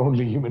not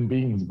only human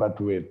beings, but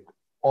with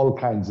all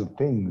kinds of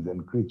things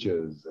and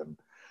creatures. And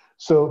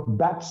so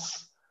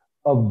that's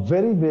a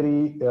very,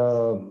 very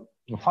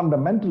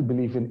fundamental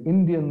belief in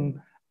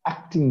Indian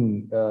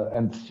acting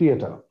and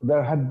theater.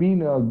 There had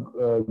been a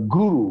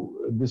guru.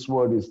 This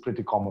word is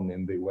pretty common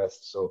in the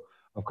West, so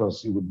of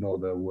course you would know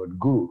the word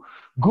guru.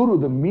 Guru,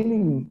 the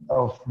meaning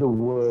of the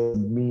word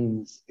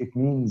means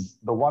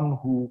the one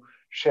who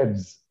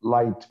sheds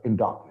light in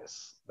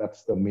darkness.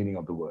 That's the meaning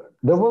of the word.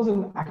 There was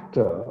an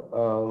actor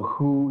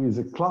who is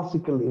a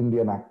classical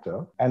Indian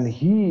actor, and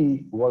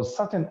he was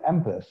such an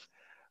empath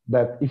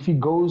that if he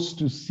goes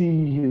to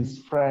see his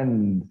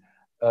friend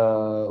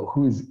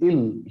who is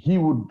ill, he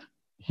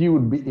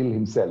would be ill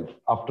himself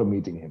after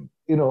meeting him.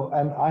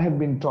 And I have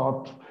been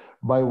taught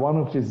by one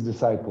of his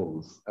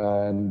disciples,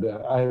 and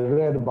I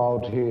read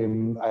about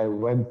him. I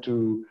went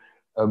to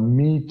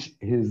meet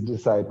his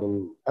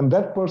disciple, and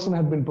that person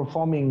had been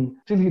performing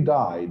till he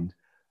died,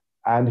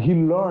 and he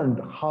learned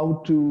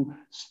how to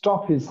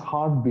stop his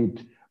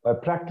heartbeat by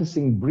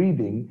practicing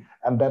breathing,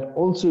 and that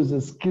also is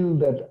a skill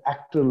that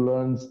actor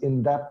learns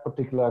in that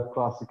particular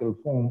classical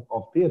form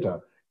of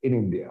theater in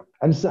India.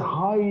 And it's a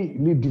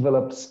highly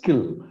developed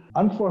skill.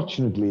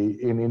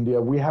 Unfortunately, in India,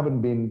 we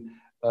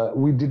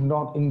did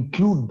not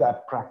include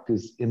that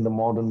practice in the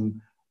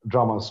modern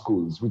drama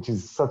schools, which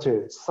is such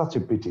a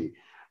pity.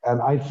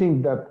 And I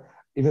think that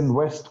even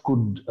West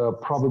could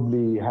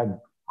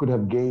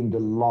have gained a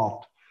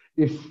lot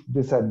if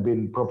this had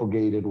been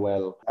propagated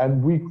well,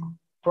 and we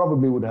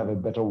probably would have a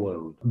better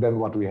world than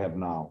what we have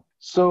now.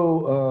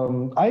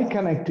 So I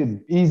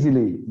connected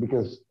easily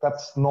because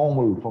that's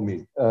normal for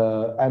me.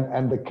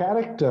 And the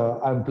character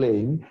I'm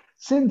playing,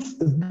 since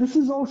this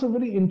is also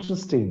very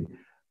interesting,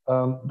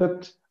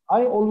 that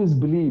I always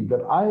believe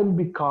that I'll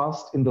be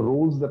cast in the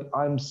roles that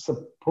I'm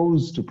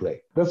supposed to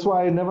play. That's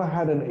why I never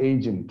had an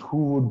agent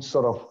who would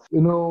sort of,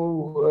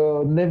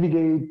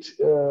 navigate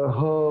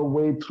her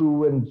way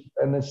through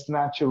and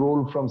snatch a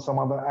role from some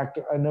other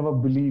actor. I never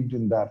believed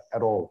in that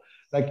at all.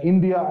 Like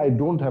India, I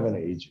don't have an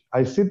agent.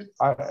 I sit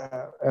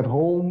at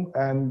home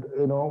and,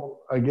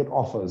 I get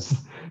offers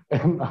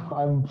and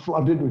I'm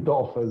flooded with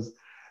offers.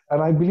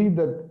 And I believe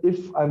that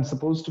if I'm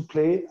supposed to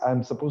play,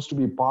 I'm supposed to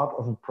be part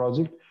of a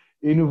project,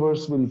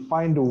 universe will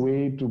find a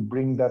way to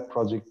bring that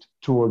project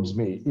towards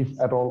me, if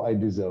at all I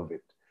deserve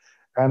it.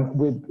 And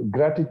with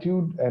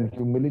gratitude and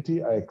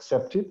humility, I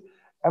accept it.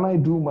 And I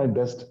do my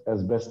best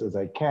as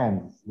I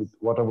can with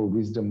whatever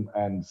wisdom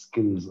and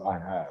skills I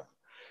have.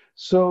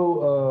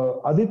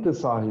 So Aditya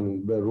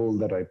Sahil, the role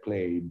that I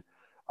played,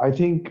 I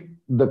think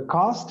the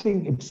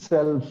casting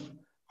itself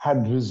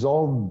had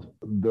resolved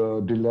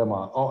the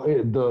dilemma,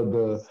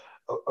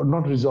 or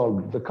not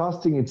resolved. The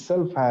casting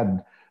itself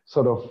had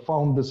sort of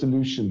found the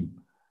solution,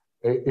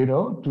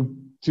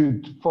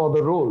 for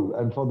the role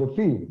and for the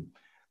theme.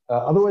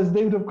 Otherwise,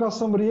 they would have cast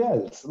somebody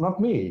else, not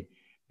me,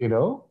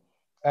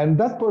 And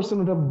that person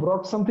would have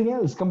brought something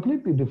else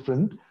completely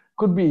different,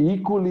 could be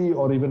equally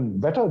or even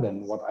better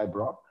than what I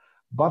brought.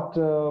 But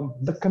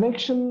the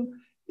connection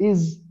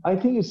is, I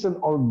think it's an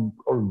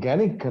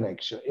organic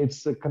connection.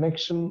 It's a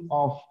connection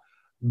of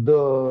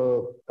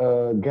the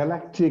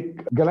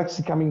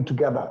galaxy coming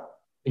together,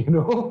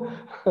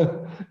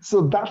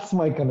 So that's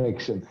my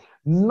connection.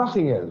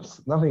 Nothing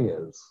else.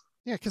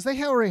 Yeah, because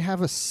they already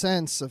have a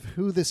sense of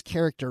who this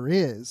character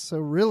is. So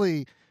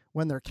really,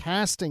 when they're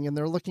casting and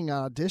they're looking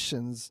at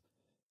auditions,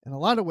 in a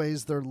lot of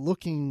ways, they're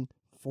looking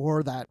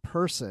for that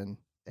person,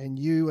 and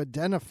you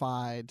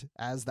identified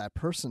as that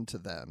person to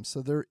them.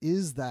 So there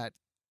is that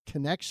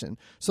connection.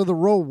 So the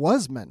role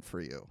was meant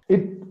for you.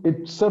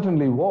 It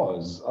certainly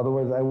was.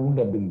 Otherwise, I wouldn't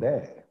have been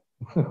there.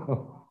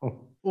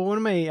 Well, one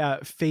of my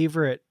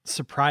favorite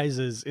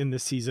surprises in the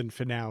season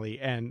finale,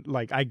 and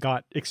I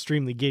got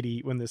extremely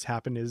giddy when this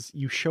happened, is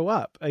you show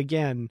up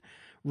again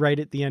right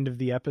at the end of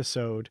the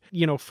episode,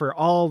 for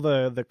all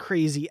the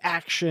crazy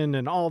action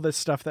and all this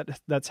stuff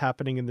that's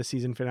happening in the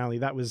season finale.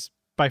 That was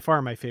by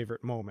far my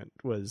favorite moment,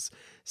 was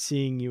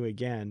seeing you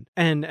again.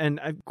 And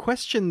a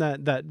question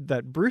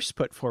that Bruce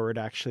put forward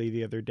actually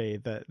the other day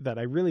that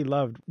I really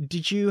loved.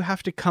 Did you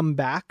have to come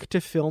back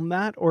to film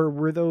that, or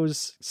were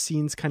those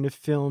scenes kind of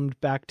filmed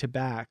back to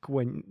back?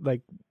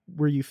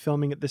 Were you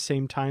filming at the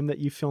same time that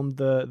you filmed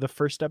the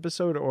first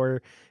episode,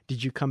 or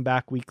did you come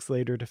back weeks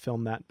later to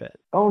film that bit?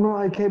 Oh no,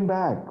 I came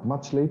back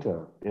much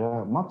later.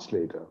 Yeah, much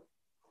later.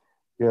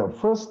 Yeah,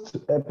 first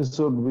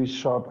episode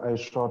I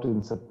shot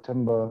in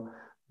September.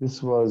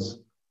 This was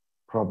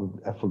probably,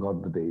 I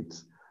forgot the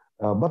dates,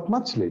 but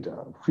much later,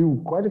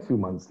 quite a few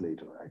months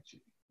later,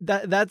 actually.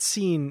 That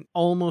scene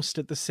almost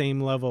at the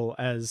same level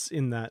as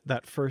in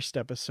that first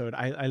episode.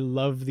 I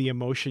love the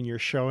emotion you're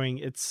showing.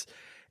 It's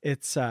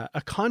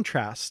a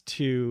contrast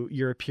to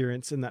your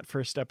appearance in that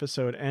first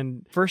episode.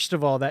 And first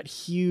of all, that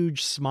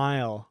huge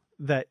smile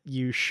that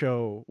you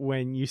show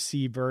when you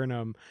see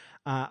Burnham.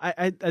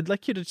 I'd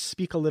like you to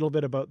speak a little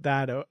bit about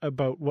that,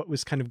 about what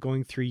was kind of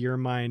going through your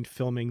mind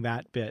filming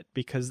that bit,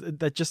 because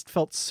that just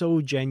felt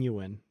so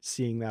genuine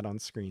seeing that on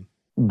screen.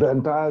 The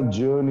entire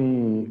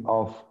journey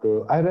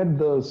I read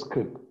the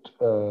script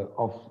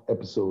of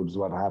episodes,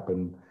 what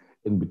happened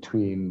in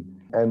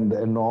between, and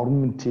the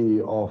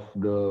enormity of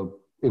the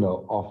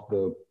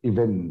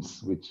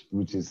events,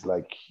 which is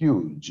like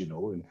huge,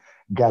 in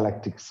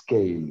galactic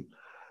scale.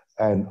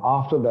 And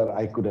after that,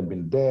 I could have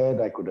been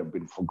dead, I could have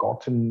been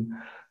forgotten,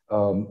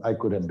 I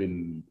could have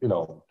been,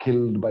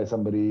 killed by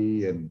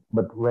somebody.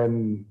 But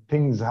when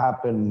things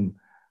happen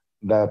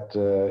that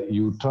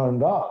you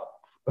turned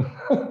up,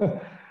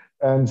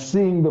 And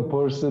seeing the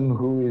person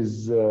who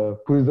is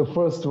the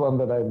first one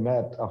that I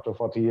met after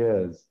 40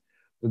 years,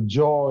 the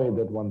joy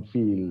that one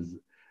feels,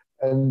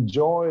 and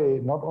joy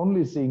not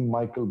only seeing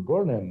Michael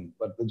Burnham,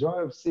 but the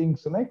joy of seeing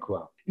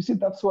Sonequa. You see,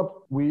 that's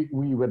what we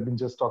had been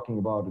just talking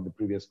about in the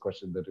previous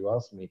question that you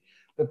asked me,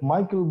 that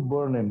Michael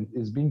Burnham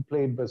is being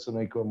played by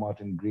Sonequa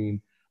Martin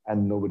Green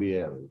and nobody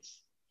else.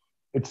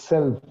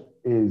 Itself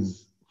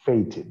is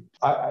fated.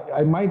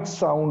 I might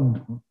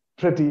sound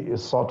pretty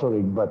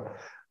esoteric, but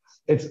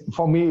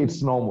for me,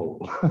 it's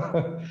normal.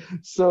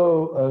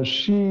 So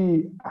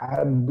she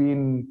had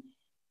been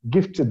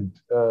gifted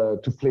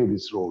to play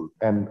this role,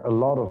 and a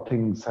lot of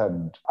things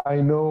I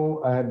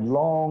had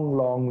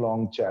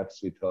long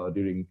chats with her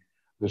during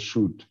the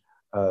shoot,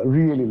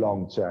 really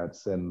long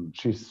chats, and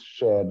she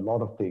shared a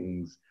lot of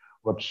things,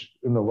 what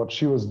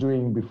she was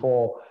doing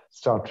before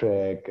Star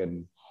Trek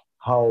and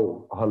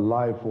how her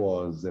life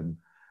was, and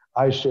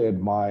I shared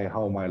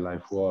how my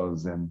life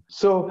was. And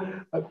so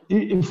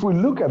if we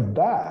look at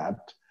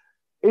that,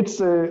 it's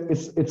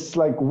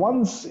like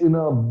once in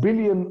a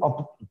billion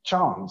of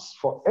chance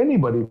for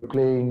anybody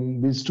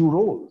playing these two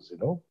roles,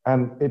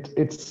 and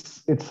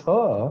it's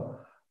her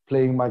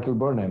playing Michael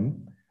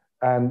Burnham,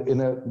 and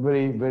in a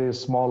very, very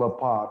smaller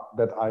part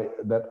that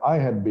I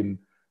had been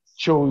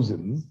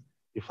chosen,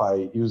 if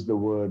I use the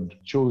word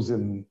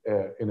chosen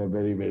in a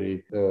very,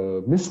 very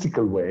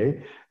mystical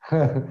way.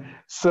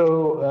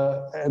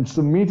 So it's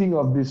the meeting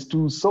of these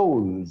two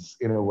souls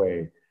in a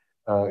way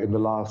in the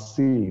last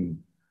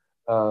scene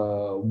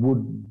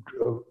would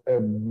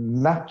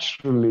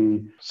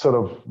naturally sort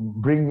of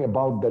bring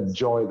about that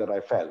joy that I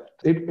felt.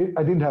 I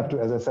didn't have to,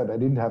 as I said, I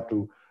didn't have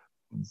to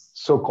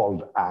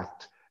so-called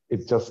act.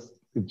 It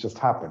just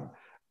happened.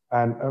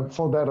 And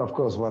for that, of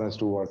course, one has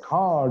to work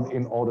hard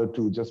in order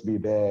to just be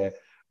there,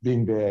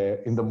 being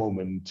there in the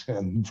moment,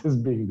 and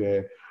just being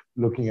there,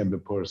 looking at the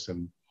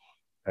person.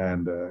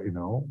 And,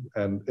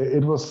 and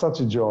it was such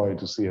a joy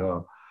to see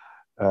her.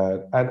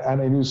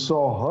 And you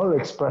saw her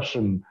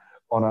expression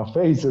on her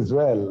face as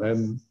well.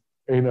 And,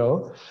 it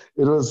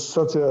was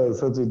such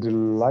a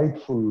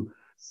delightful,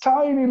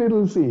 tiny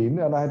little scene.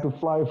 And I had to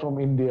fly from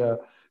India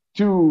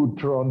to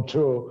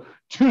Toronto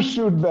to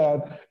shoot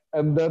that.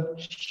 And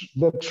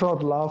that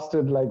shot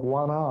lasted like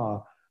 1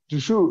 hour to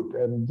shoot.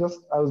 And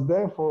I was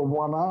there for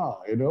 1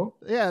 hour,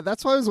 Yeah,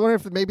 that's why I was wondering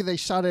if maybe they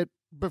shot it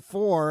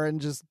before and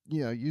just,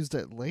 used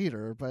it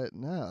later. But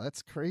no,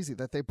 that's crazy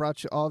that they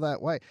brought you all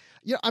that way.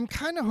 I'm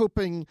kind of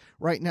hoping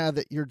right now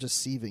that you're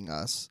deceiving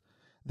us,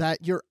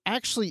 that you're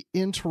actually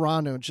in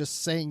Toronto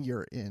just saying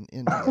you're in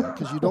India,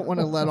 because you don't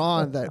want to let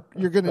on that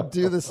you're going to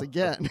do this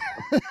again.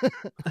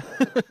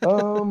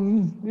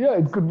 Yeah,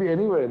 it could be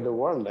anywhere in the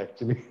world,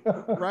 actually.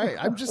 Right.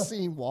 I'm just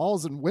seeing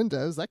walls and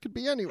windows. That could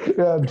be anywhere.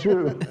 Yeah,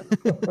 true.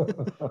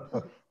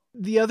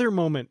 The other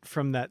moment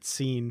from that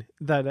scene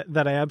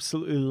that I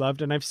absolutely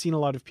loved, and I've seen a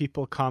lot of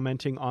people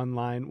commenting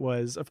online,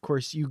 was, of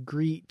course, you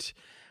greet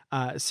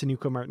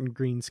Sonequa Martin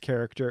Green's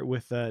character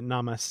with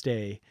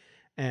Namaste.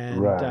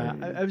 And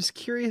right. I was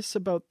curious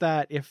about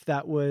that, if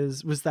that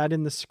was that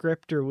in the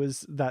script, or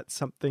was that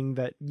something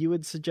that you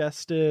had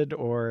suggested,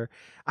 or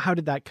how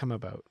did that come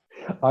about?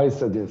 I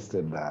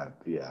suggested that,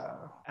 yeah.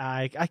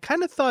 I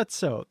kind of thought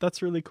so.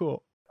 That's really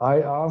cool.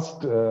 I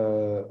asked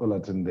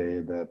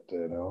Olatunde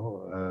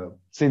that,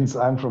 since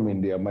I'm from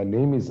India, my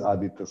name is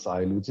Aditya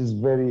Sahil, which is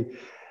very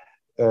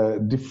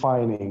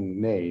defining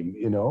name,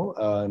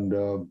 and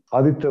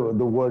Aditya,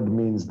 the word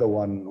means the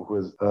one who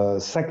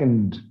is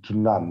second to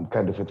none,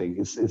 kind of a thing.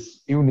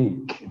 It's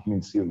unique. It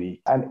means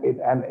unique,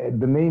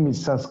 and the name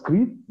is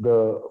Sanskrit,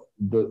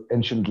 the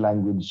ancient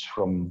language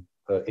from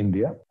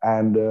India,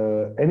 and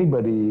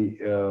anybody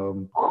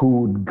who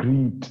would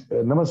greet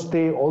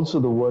Namaste.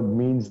 Also, the word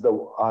means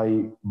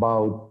I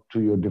bow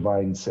to your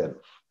divine self.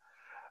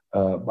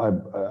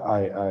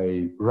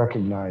 I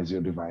recognize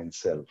your divine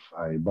self.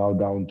 I bow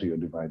down to your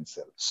divine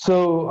self.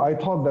 So I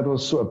thought that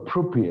was so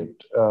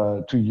appropriate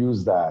to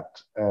use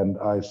that, and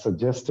I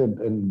suggested,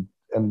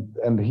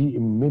 and he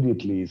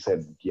immediately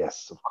said,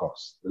 yes, of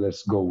course,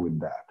 let's go with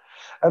that.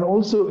 And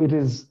also, it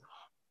is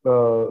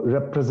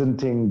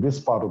representing this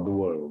part of the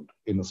world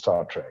in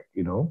Star Trek,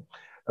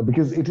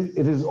 because it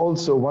is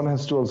also, one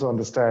has to also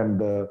understand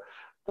the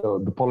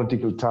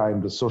political time,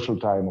 the social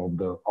time of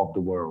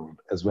the world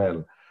as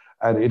well.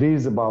 And it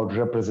is about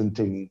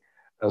representing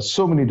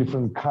so many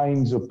different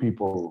kinds of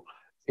people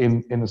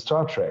in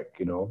Star Trek,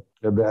 The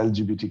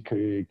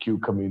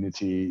LGBTQ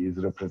community is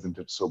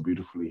represented so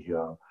beautifully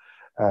here.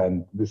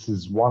 And this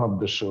is one of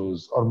the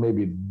shows, or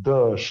maybe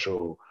the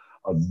show,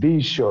 or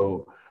the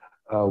show,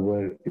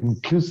 where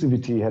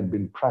inclusivity had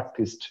been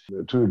practiced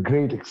to a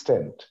great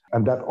extent.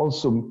 And that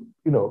also,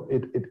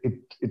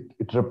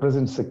 it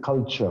represents the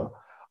culture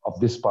of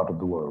this part of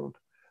the world.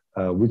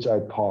 Which I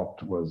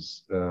thought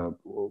was,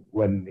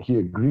 when he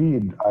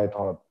agreed, I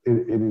thought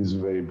it is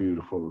very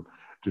beautiful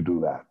to do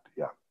that.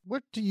 Yeah.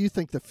 What do you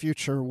think the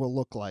future will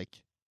look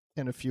like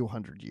in a few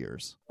hundred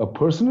years?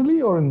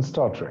 Personally or in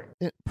Star Trek?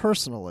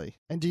 Personally.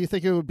 And do you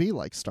think it would be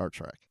like Star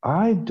Trek?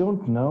 I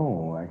don't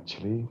know,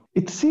 actually.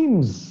 It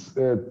seems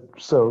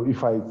so,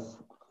 if I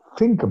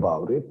think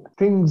about it,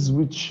 things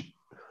which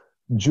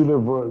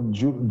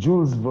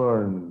Jules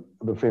Verne,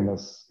 the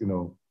famous,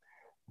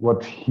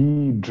 what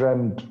he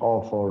dreamt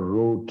of or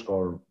wrote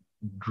or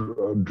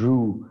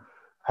drew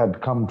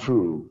had come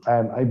true.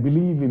 And I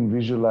believe in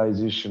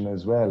visualization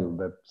as well,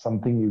 that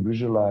something you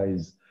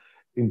visualize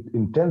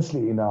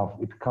intensely enough,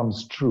 it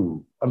comes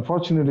true.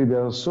 Unfortunately,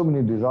 there are so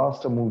many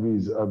disaster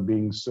movies are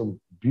being so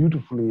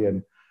beautifully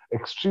and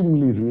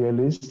extremely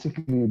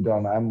realistically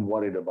done. I'm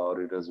worried about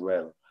it as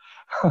well.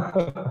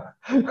 I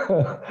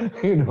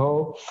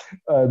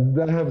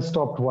have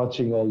stopped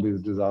watching all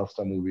these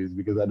disaster movies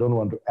because I don't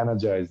want to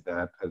energize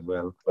that as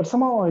well. But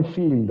somehow I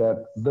feel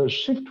that the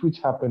shift which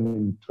happened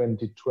in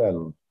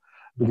 2012,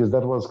 because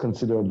that was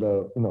considered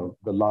the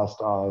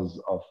last hours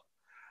of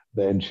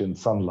the ancient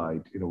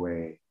sunlight in a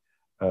way,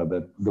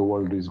 that the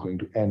world is going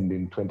to end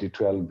in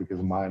 2012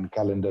 because Mayan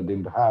calendar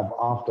didn't have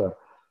after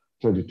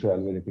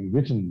 2012 anything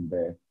written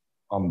there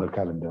on the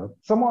calendar.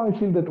 Somehow I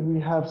feel that we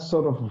have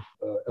sort of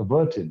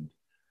averted,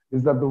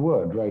 is that the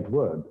right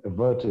word,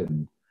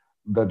 averted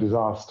the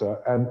disaster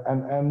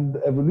and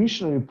the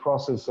evolutionary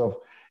process of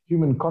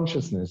human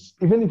consciousness,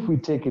 even if we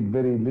take it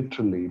very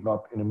literally,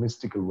 not in a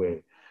mystical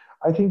way.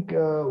 I think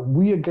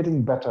we are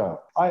getting better.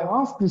 I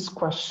asked this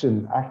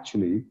question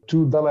actually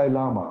to Dalai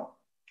Lama.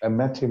 I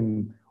met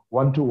him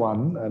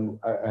one-to-one, and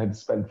I had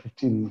spent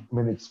 15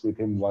 minutes with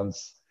him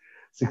once,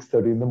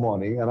 6:30 in the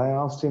morning. And I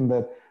asked him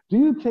that, do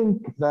you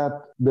think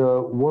that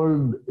the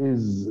world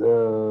is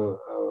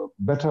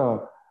better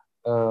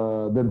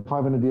than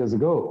 500 years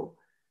ago?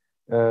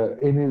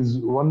 In his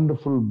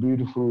wonderful,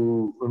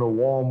 beautiful,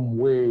 warm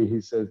way, he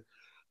said,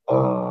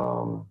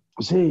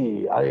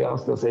 see, I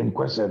asked the same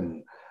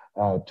question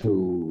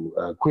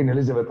to Queen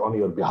Elizabeth on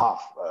your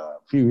behalf a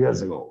few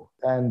years ago.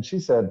 And she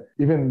said,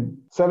 even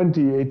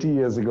 70, 80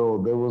 years ago,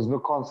 there was no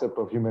concept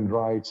of human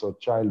rights or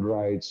child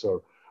rights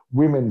or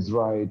women's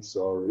rights,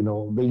 or,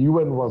 the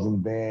UN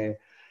wasn't there.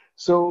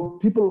 So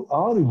people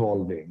are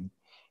evolving.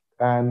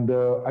 And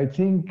I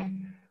think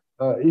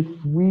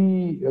if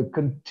we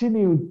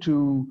continue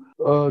to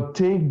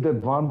take the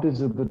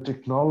advantage of the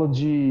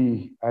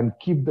technology and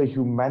keep the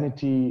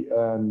humanity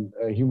and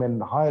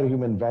higher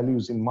human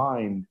values in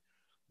mind,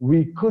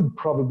 we could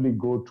probably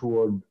go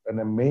toward an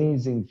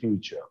amazing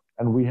future.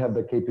 And we have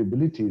the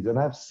capabilities. And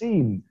I've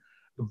seen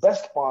the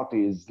best part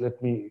is,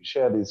 let me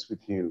share this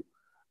with you,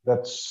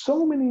 that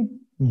so many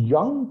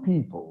young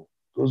people,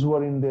 those who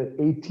are in their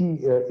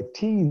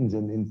teens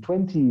and in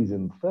 20s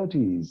and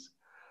 30s,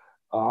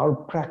 are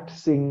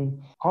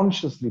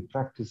consciously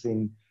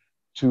practicing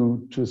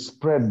to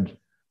spread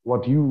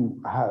what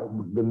you have.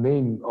 The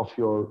name of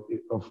your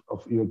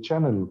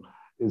channel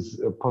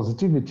is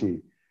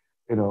positivity,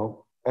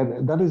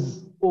 and that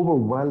is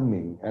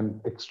overwhelming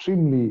and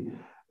extremely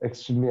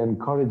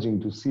encouraging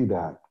to see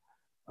that.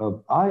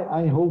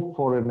 I hope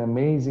for an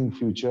amazing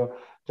future.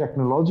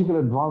 Technological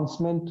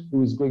advancement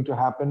is going to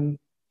happen.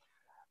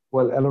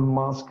 Well, Elon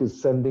Musk is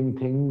sending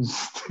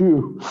things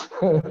to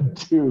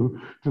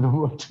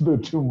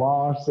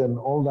Mars and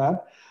all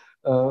that.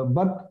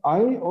 But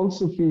I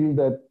also feel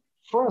that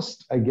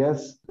first, I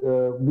guess,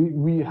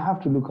 we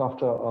have to look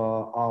after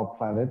our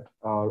planet,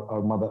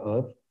 our Mother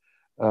Earth,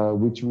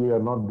 which we are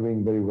not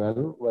doing very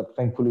well. But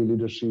thankfully,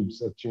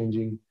 leaderships are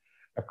changing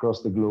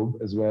across the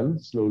globe as well,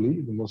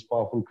 slowly. The most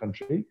powerful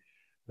country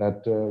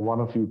that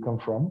one of you come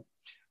from,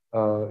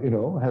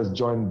 has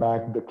joined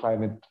back the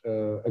climate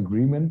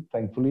agreement,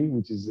 thankfully,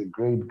 which is a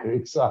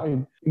great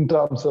sign. In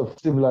terms of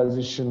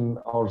civilization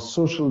or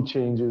social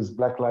changes,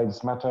 Black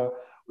Lives Matter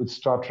with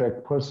Star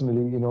Trek,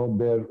 personally,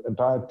 their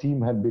entire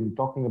team had been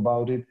talking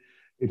about it.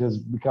 It has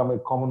become a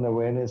common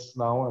awareness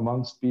now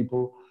amongst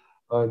people.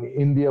 In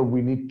India,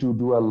 we need to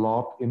do a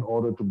lot in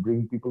order to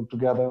bring people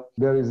together.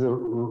 There is a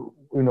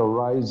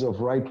rise of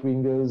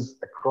right-wingers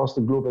across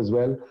the globe as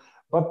well.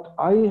 But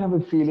I have a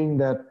feeling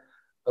that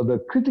the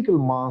critical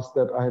mass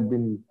that I had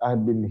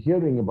been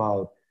hearing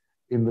about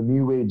in the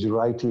New Age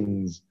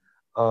writings,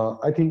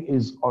 I think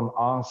is on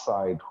our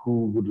side,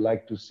 who would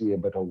like to see a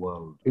better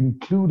world,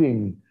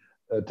 including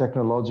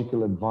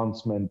technological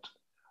advancements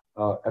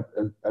are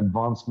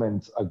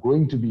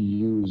going to be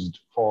used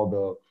for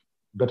the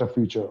better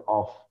future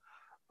of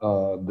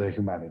the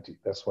humanity.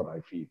 That's what I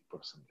feel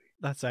personally.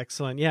 That's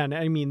excellent. Yeah, and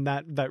I mean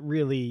that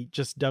really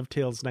just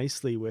dovetails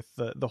nicely with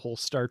the whole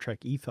Star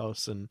Trek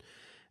ethos and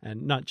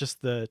not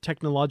just the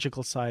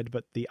technological side,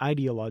 but the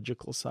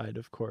ideological side,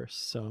 of course.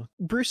 So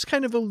Bruce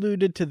kind of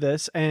alluded to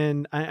this,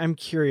 and I'm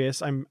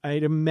curious.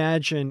 I'd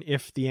imagine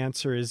if the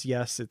answer is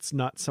yes, it's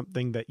not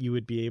something that you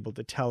would be able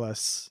to tell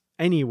us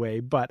anyway,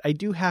 but I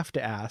do have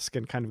to ask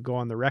and kind of go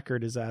on the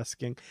record as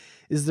asking,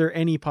 is there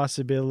any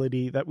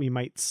possibility that we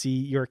might see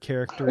your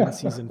character in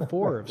season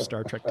 4 of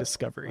Star Trek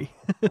Discovery?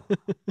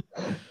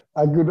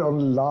 I could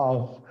only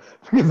laugh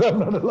because I'm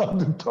not allowed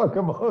to talk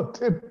about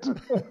it.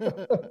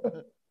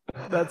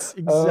 That's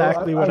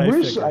exactly what I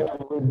wish figured. I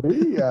would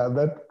be. Yeah,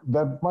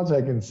 that much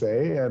I can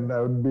say, and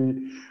I would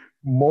be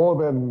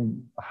more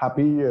than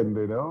happy and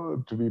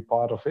to be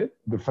part of it.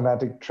 The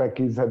fanatic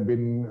Trekkies have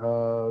been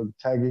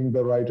tagging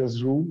the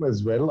writers' room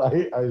as well.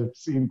 I've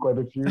seen quite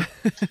a few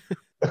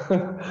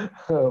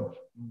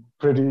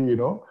pretty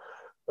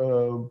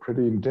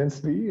pretty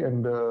intensely,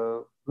 and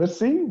let's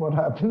see what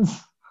happens.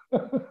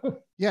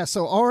 Yeah,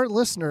 so our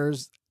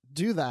listeners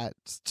do that.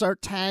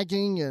 Start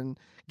tagging and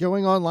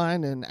going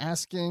online and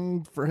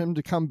asking for him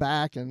to come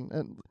back,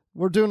 and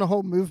we're doing a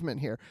whole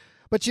movement here.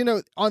 But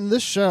on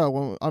this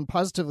show, on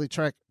Positively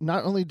Trek,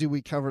 not only do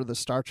we cover the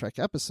Star Trek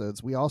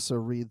episodes, we also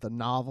read the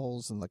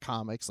novels and the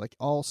comics, like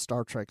all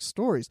Star Trek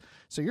stories.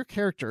 So your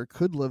character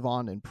could live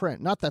on in print.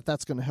 Not that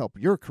that's going to help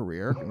your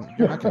career.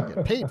 You're not going to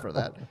get paid for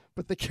that,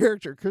 but the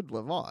character could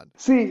live on.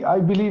 See, I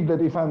believe that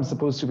if I'm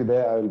supposed to be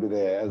there, I will be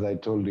there, as I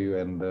told you,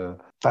 and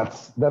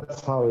that's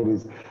how it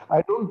is.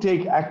 I don't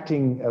take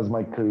acting as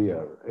my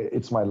career.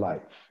 It's my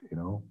life,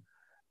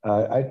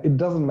 it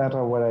doesn't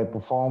matter where I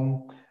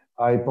perform.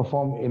 I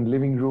perform in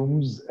living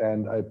rooms,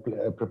 and I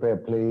prepare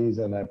plays,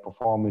 and I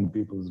perform in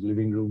people's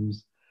living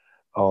rooms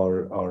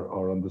or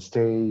on the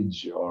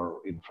stage or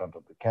in front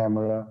of the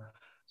camera.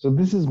 So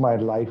this is my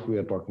life we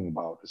are talking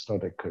about. It's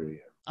not a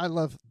career. I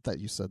love that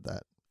you said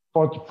that.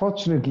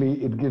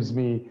 Fortunately, it gives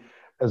me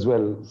as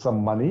well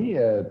some money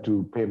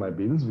to pay my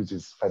bills, which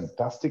is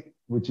fantastic,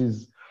 which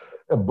is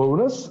a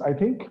bonus, I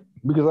think,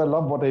 because I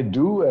love what I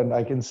do and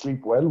I can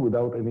sleep well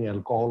without any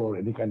alcohol or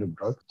any kind of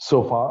drug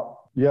so far.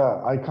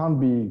 Yeah, I can't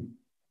be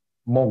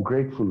more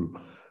grateful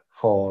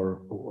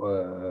for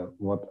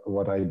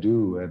what I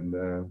do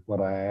and what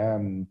I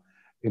am,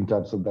 in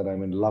terms of that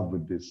I'm in love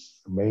with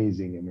this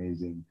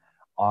amazing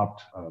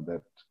art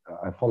that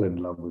I fall in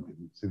love with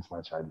it since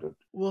my childhood.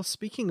 Well,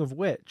 speaking of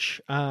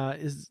which,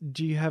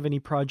 do you have any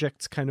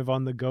projects kind of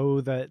on the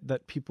go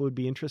that people would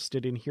be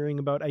interested in hearing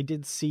about? I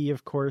did see,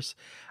 of course,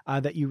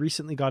 that you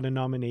recently got a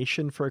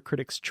nomination for a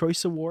Critics'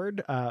 Choice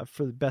Award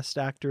for the Best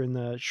Actor in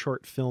the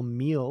short film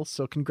Meal.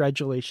 So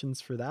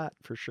congratulations for that,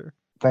 for sure.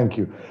 Thank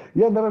you.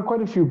 Yeah, there are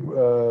quite a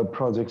few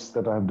projects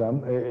that I've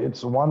done.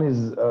 One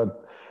is a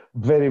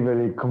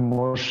very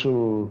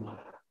commercial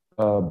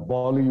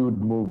Bollywood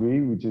movie,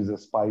 which is a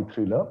spy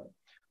thriller.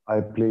 I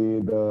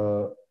play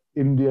the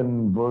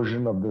Indian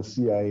version of the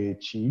CIA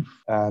chief,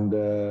 and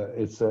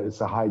it's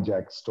a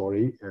hijack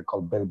story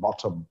called Bell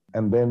Bottom.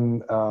 And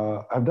then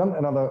I've done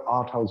another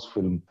art house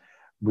film,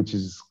 which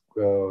is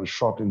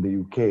shot in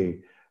the UK.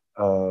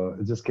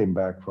 It just came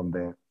back from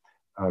there,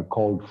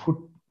 called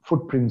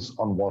Footprints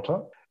on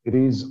Water. It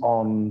is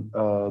on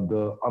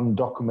the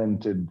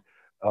undocumented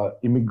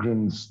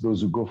immigrants,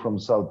 those who go from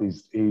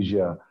Southeast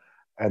Asia,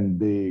 and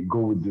they go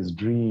with this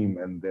dream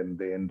and then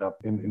they end up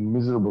in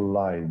miserable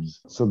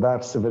lives. So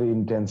that's a very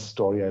intense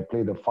story. I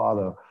play the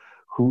father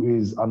who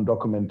is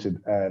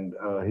undocumented, and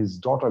his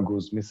daughter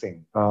goes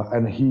missing,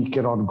 and he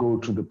cannot go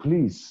to the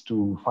police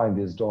to find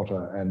his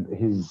daughter, and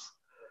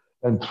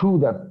through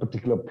that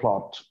particular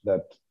plot,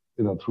 that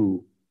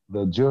through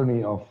the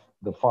journey of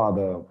the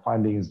father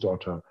finding his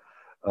daughter,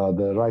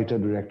 the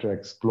writer-director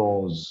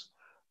explores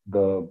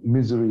the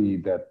misery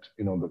that,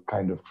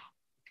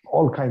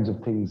 all kinds of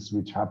things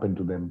which happen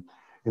to them,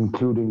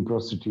 including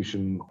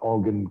prostitution,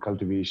 organ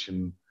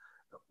cultivation,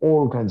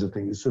 all kinds of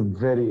things. It's a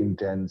very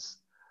intense,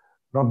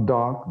 not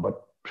dark,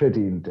 but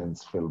pretty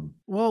intense film.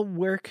 Well,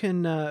 where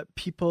can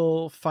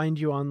people find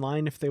you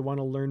online if they want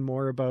to learn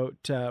more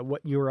about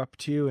what you're up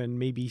to and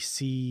maybe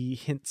see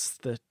hints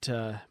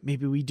that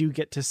maybe we do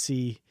get to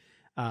see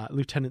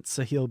Lieutenant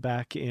Sahil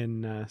back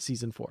in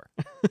season 4?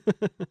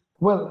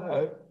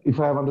 Well, if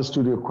I have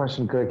understood your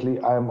question correctly,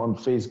 I am on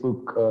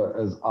Facebook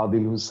as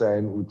Adil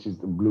Hussain, which is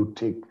the blue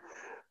tick.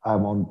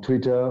 I'm on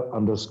Twitter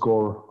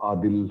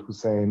 _Adil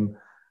Hussain.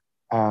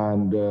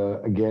 And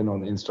again,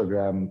 on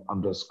Instagram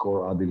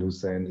 _Adil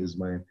Hussain is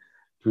my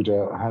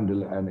Twitter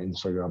handle and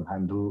Instagram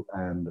handle,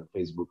 and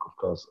Facebook, of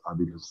course,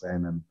 Adil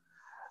Hussain. And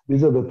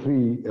these are the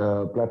 3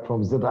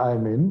 platforms that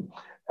I'm in,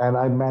 and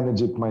I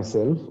manage it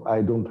myself.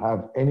 I don't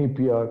have any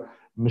PR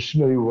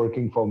machinery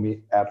working for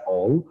me at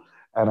all.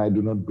 And I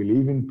do not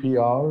believe in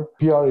PR.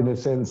 PR, in a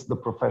sense, the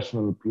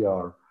professional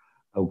PR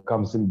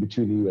comes in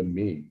between you and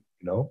me,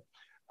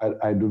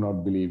 I do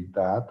not believe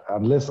that.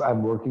 Unless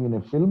I'm working in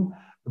a film,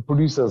 the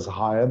producers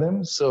hire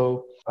them.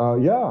 So,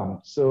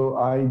 so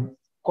I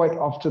quite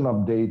often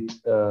update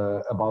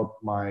about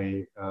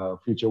my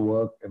future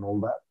work and all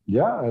that.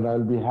 Yeah, and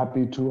I'll be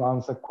happy to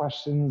answer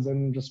questions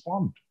and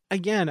respond.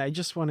 Again, I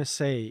just want to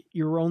say,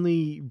 you're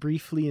only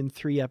briefly in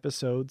 3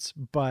 episodes,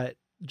 but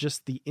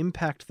just the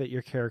impact that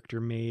your character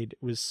made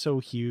was so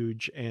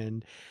huge,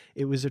 and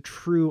it was a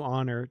true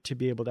honor to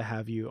be able to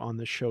have you on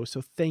the show. So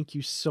thank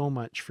you so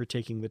much for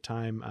taking the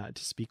time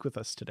to speak with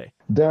us today.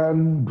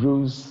 Dan,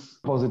 Bruce,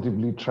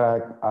 Positively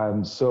Trek,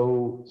 I'm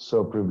so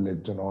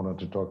privileged and honored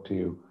to talk to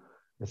you.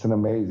 It's an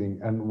amazing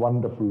and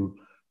wonderful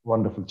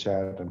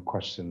chat and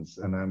questions,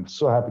 and I'm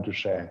so happy to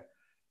share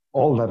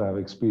all that I've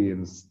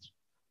experienced.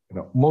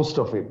 Most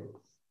of it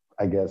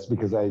I guess,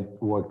 because I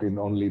worked in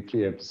only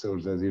 3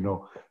 episodes, as you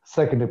know.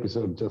 Second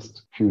episode,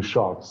 just few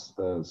shots.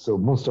 So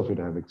most of it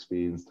I've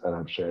experienced and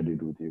I've shared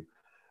it with you.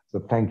 So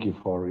thank you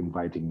for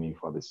inviting me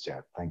for this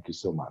chat. Thank you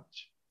so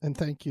much. And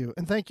thank you.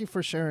 And thank you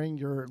for sharing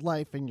your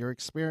life and your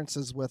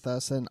experiences with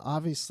us. And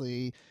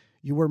obviously,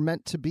 you were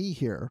meant to be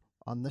here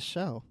on the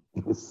show.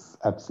 Yes,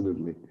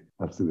 absolutely.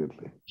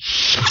 Absolutely.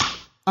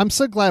 I'm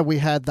so glad we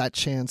had that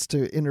chance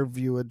to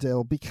interview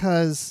Adil,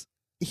 because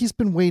he's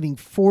been waiting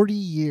 40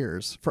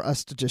 years for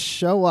us to just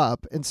show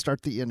up and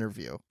start the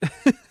interview.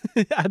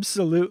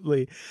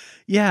 Absolutely.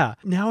 Yeah.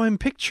 Now I'm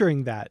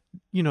picturing that,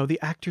 the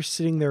actor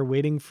sitting there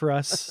waiting for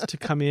us to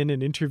come in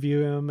and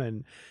interview him.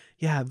 And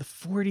yeah, the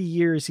 40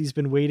 years he's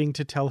been waiting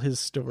to tell his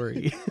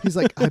story. He's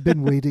like, I've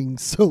been waiting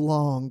so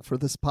long for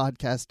this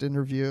podcast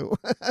interview.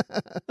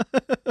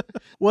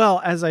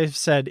 Well, as I've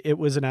said, it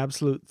was an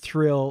absolute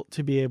thrill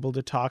to be able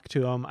to talk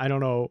to him. I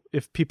don't know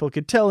if people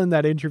could tell in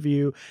that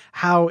interview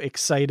how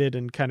excited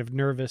and kind of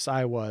nervous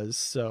I was.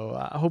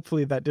 So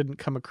hopefully that didn't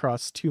come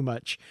across too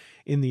much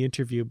in the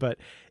interview, but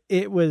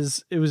it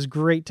was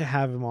great to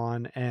have him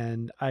on.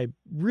 And I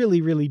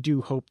really, really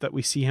do hope that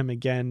we see him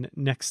again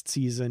next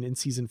season in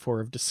season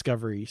 4 of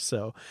Discovery.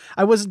 So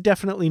I was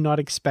definitely not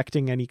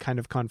expecting any kind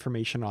of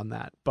confirmation on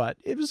that, but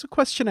it was a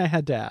question I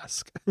had to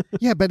ask.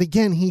 Yeah, but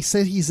again, he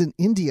said he's in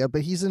India,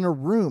 but he's in a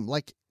room.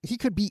 Like, he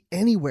could be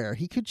anywhere.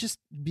 He could just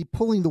be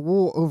pulling the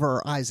wool over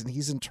our eyes, and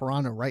he's in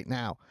Toronto right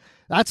now.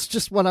 That's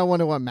just what I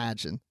want to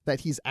imagine,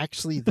 that he's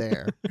actually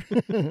there.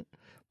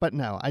 But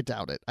no, I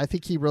doubt it. I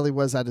think he really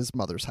was at his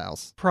mother's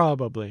house.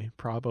 Probably.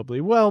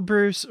 Well,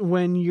 Bruce,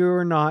 when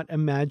you're not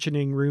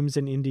imagining rooms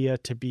in India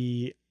to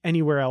be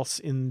anywhere else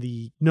in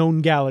the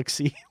known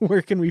galaxy,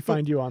 where can we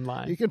find you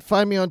online? You can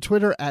find me on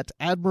Twitter at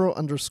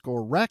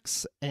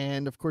Admiral_Rex.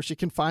 And of course, you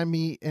can find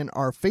me in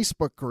our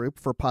Facebook group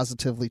for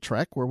Positively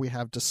Trek, where we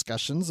have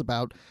discussions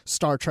about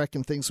Star Trek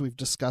and things we've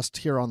discussed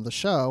here on the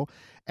show.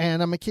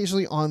 And I'm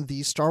occasionally on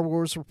the Star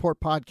Wars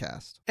Report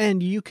podcast.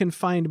 And you can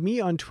find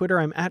me on Twitter.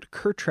 I'm at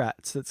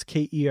Kertrats. That's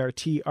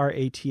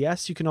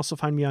KERTRATS. You can also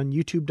find me on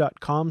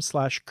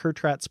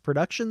youtube.com/Kertrats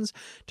Productions,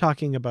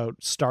 talking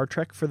about Star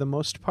Trek for the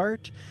most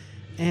part.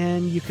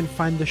 And you can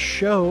find the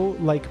show,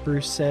 like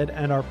Bruce said,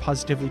 and our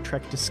Positively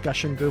Trek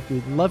discussion group.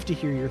 We'd love to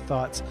hear your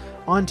thoughts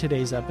on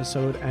today's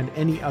episode and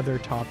any other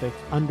topic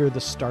under the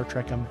Star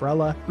Trek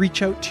umbrella.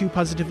 Reach out to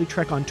Positively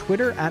Trek on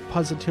Twitter at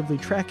Positively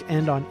Trek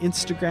and on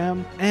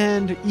Instagram,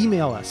 and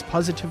email us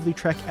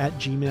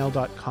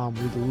positivelytrek@gmail.com.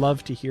 We'd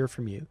love to hear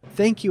from you.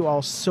 Thank you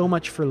all so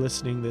much for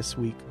listening this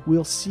week.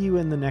 We'll see you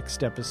in the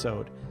next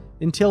episode.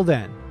 Until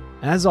then,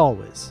 as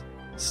always,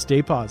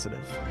 stay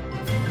positive.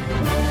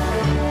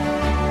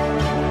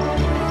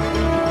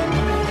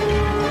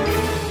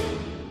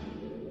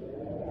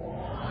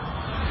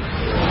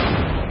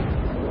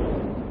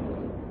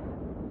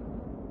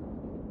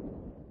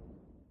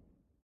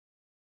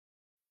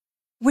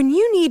 When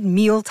you need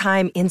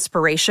mealtime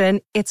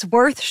inspiration, it's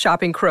worth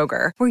shopping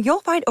Kroger, where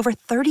you'll find over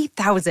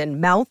 30,000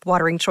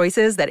 mouth-watering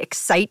choices that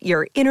excite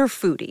your inner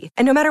foodie.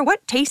 And no matter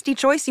what tasty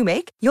choice you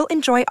make, you'll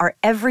enjoy our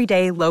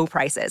everyday low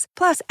prices,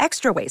 plus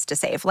extra ways to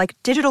save, like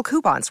digital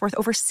coupons worth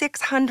over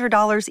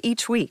 $600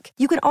 each week.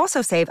 You can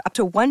also save up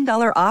to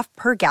 $1 off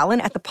per gallon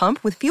at the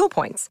pump with fuel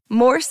points.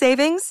 More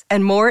savings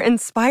and more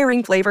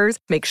inspiring flavors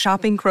make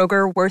shopping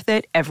Kroger worth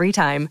it every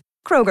time.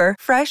 Kroger,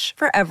 fresh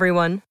for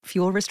everyone.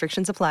 Fuel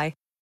restrictions apply.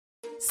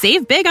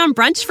 Save big on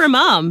brunch for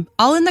mom,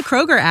 all in the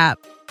Kroger app.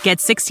 Get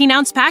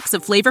 16-ounce packs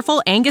of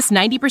flavorful Angus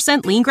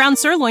 90% lean ground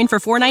sirloin for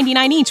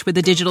 $4.99 each with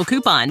a digital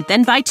coupon.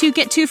 Then buy 2,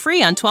 get 2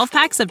 free on 12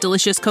 packs of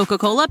delicious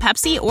Coca-Cola,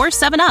 Pepsi, or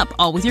 7-Up,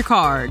 all with your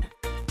card.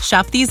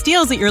 Shop these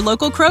deals at your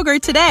local Kroger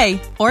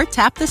today, or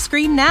tap the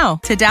screen now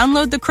to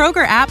download the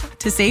Kroger app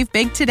to save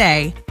big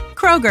today.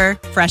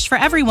 Kroger, fresh for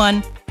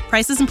everyone.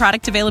 Prices and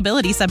product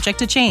availability subject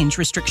to change.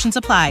 Restrictions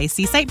apply.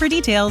 See site for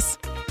details.